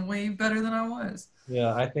 I would have been way better than I was.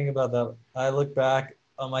 Yeah, I think about that. I look back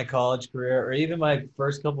on my college career or even my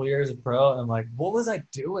first couple years of pro, I'm like, what was I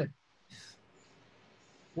doing?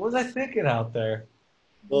 What was I thinking out there?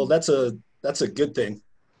 Well, that's a good thing.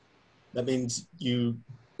 That means you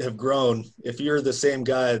have grown. If you're the same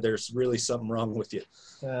guy, there's really something wrong with you.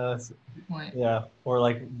 That's- Good point. yeah, or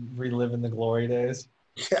like reliving the glory days.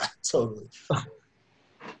 Yeah, totally.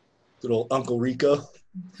 Good old Uncle Rico.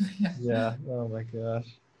 Yeah. Oh my gosh.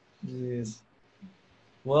 Jeez.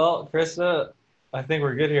 Well, Krista, I think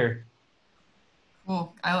we're good here.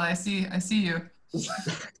 Cool. I see you.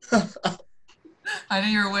 I knew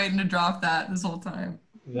you were waiting to drop that this whole time.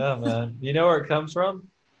 Yeah, man. You know where it comes from?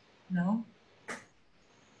 No?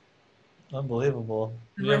 Unbelievable.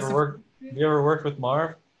 The You ever rest of- worked? You ever worked with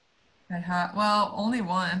Marv? I have, well, only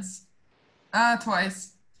once.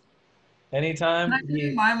 Twice. Anytime? Can I tell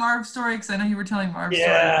you my Marv story? Because I know you were telling Marv's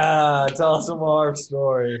Yeah, tell us a Marv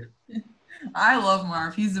story. story. I love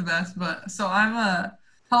Marv. He's the best. But so I'm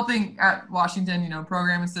helping at Washington,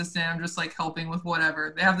 program assistant. I'm just like helping with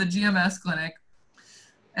whatever. They have the GMS clinic.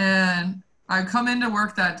 And I come into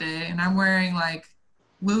work that day and I'm wearing like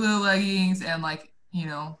Lulu leggings and like,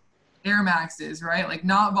 Air Maxes, right? Like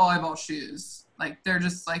not volleyball shoes. Like they're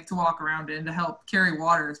just like to walk around in to help carry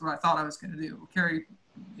water is what I thought I was going to do. Carry,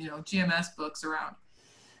 GMS books around.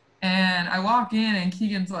 And I walk in and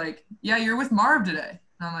Keegan's like, yeah, you're with Marv today.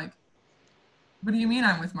 And I'm like, what do you mean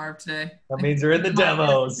I'm with Marv today? That means you're in the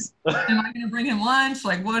demos. Am I going to bring him lunch?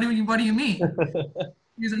 Like, what do you mean?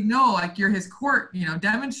 He's like, no, like you're his court,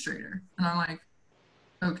 demonstrator. And I'm like,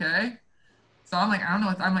 okay. So I'm like, I don't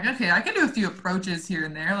know. I'm like, okay, I can do a few approaches here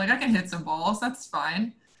and there. Like I can hit some balls. That's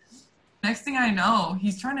fine. Next thing I know,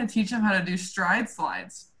 he's trying to teach him how to do stride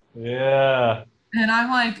slides. Yeah. And I'm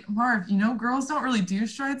like, Marv, girls don't really do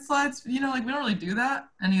stride slides. Like we don't really do that.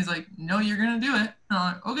 And he's like, no, you're going to do it. And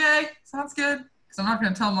I'm like, okay, sounds good. Because I'm not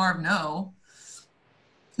going to tell Marv no.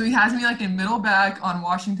 So he has me like in middle back on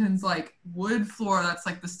Washington's like wood floor. That's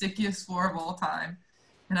like the stickiest floor of all time.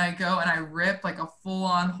 And I go and I rip like a full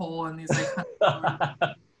on hole in these like,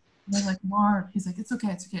 and I'm like, Marv, he's like, it's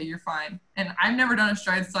okay, you're fine. And I've never done a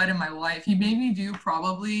stride slide in my life. He made me do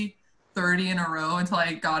probably 30 in a row until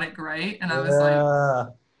I got it right. And I was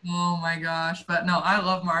like, oh my gosh. But no, I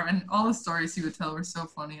love Marv. And all the stories he would tell were so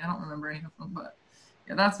funny. I don't remember any of them, but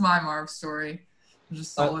yeah, that's my Marv story.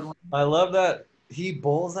 Just a solid one. I love that he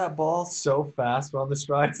bowls that ball so fast on the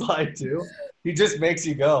stride slide too. He just makes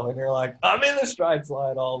you go, and you're like, I'm in the stride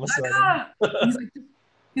slide all of a sudden.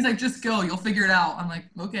 He's like, just go, you'll figure it out. I'm like,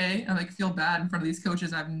 okay. I like feel bad in front of these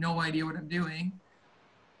coaches. I have no idea what I'm doing.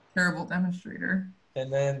 Terrible demonstrator.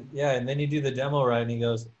 And then you do the demo right, and he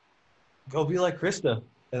goes, go be like Krista.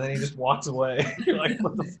 And then he just walks away. You're like,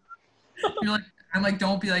 what the I'm like,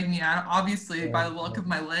 don't be like me. Obviously, by the look of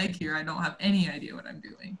my leg here, I don't have any idea what I'm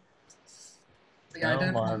doing. But yeah, I did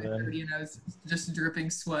it at 30 and I was just dripping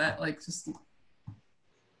sweat, I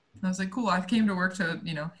was like, cool, I came to work to,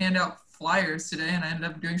 hand out flyers today, and I ended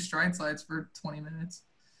up doing stride slides for 20 minutes.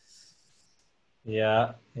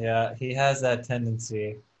 Yeah, he has that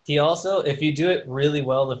tendency. He also, if you do it really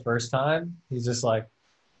well the first time, he's just like,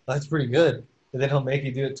 that's pretty good. And then he'll make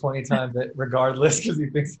you do it 20 times regardless because he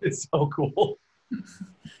thinks it's so cool.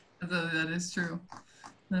 That is true.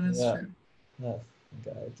 That is true. That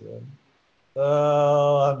guy, dude.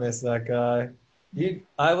 Oh, I miss that guy.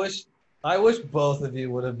 I wish both of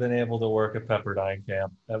you would have been able to work at Pepperdine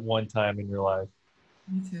Camp at one time in your life.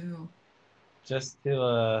 Me too. Just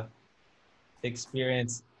to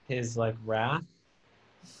experience his wrath.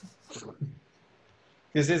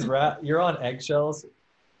 Because his wrath, you're on eggshells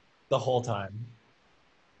the whole time.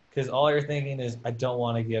 Because all you're thinking is, I don't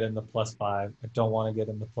want to get in the +5. I don't want to get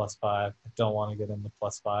in the +5. I don't want to get in the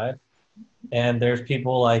 +5. And there's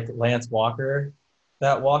people like Lance Walker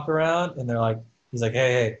that walk around, and he's like,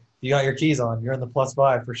 hey, you got your keys on. You're in the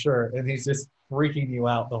 +5 for sure. And he's just freaking you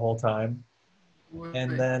out the whole time.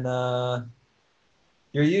 And then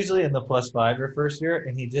you're usually in the +5 your first year,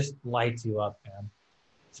 and he just lights you up, man.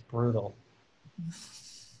 It's brutal.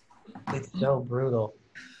 It's so brutal.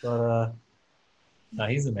 But no,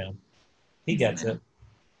 he's the man. He gets it.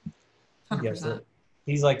 He gets it.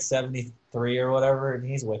 He's like 73 or whatever, and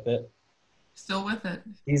he's with it. Still with it.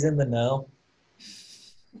 He's in the know.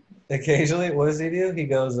 Occasionally, what does he do? He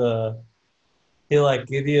goes, he'll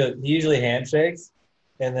give you, he usually handshakes,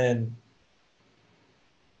 and then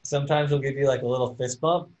sometimes he'll give you a little fist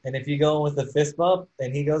bump. And if you go in with a fist bump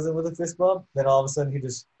and he goes in with a fist bump, then all of a sudden he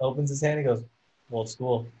just opens his hand and goes, old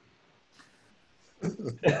school.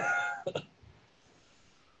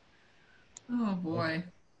 Oh boy.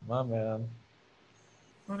 My man.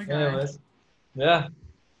 What a guy. Anyways, yeah.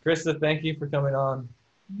 Krista, thank you for coming on.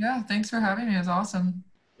 Yeah, thanks for having me. It was awesome.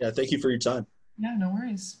 Yeah, thank you for your time. Yeah, no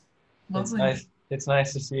worries. It's Lovely. nice. It's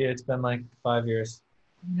nice to see you. It's been like 5 years.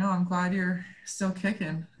 No, I'm glad you're still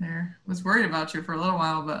kicking there. Was worried about you for a little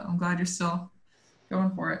while, but I'm glad you're still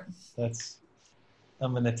going for it.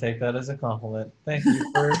 I'm gonna take that as a compliment. Thank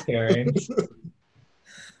you for caring.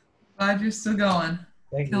 Glad you're still going.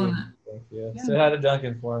 Thank Killing you. it. Thank you. Yeah. Say hi to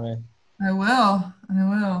Duncan for me. I will.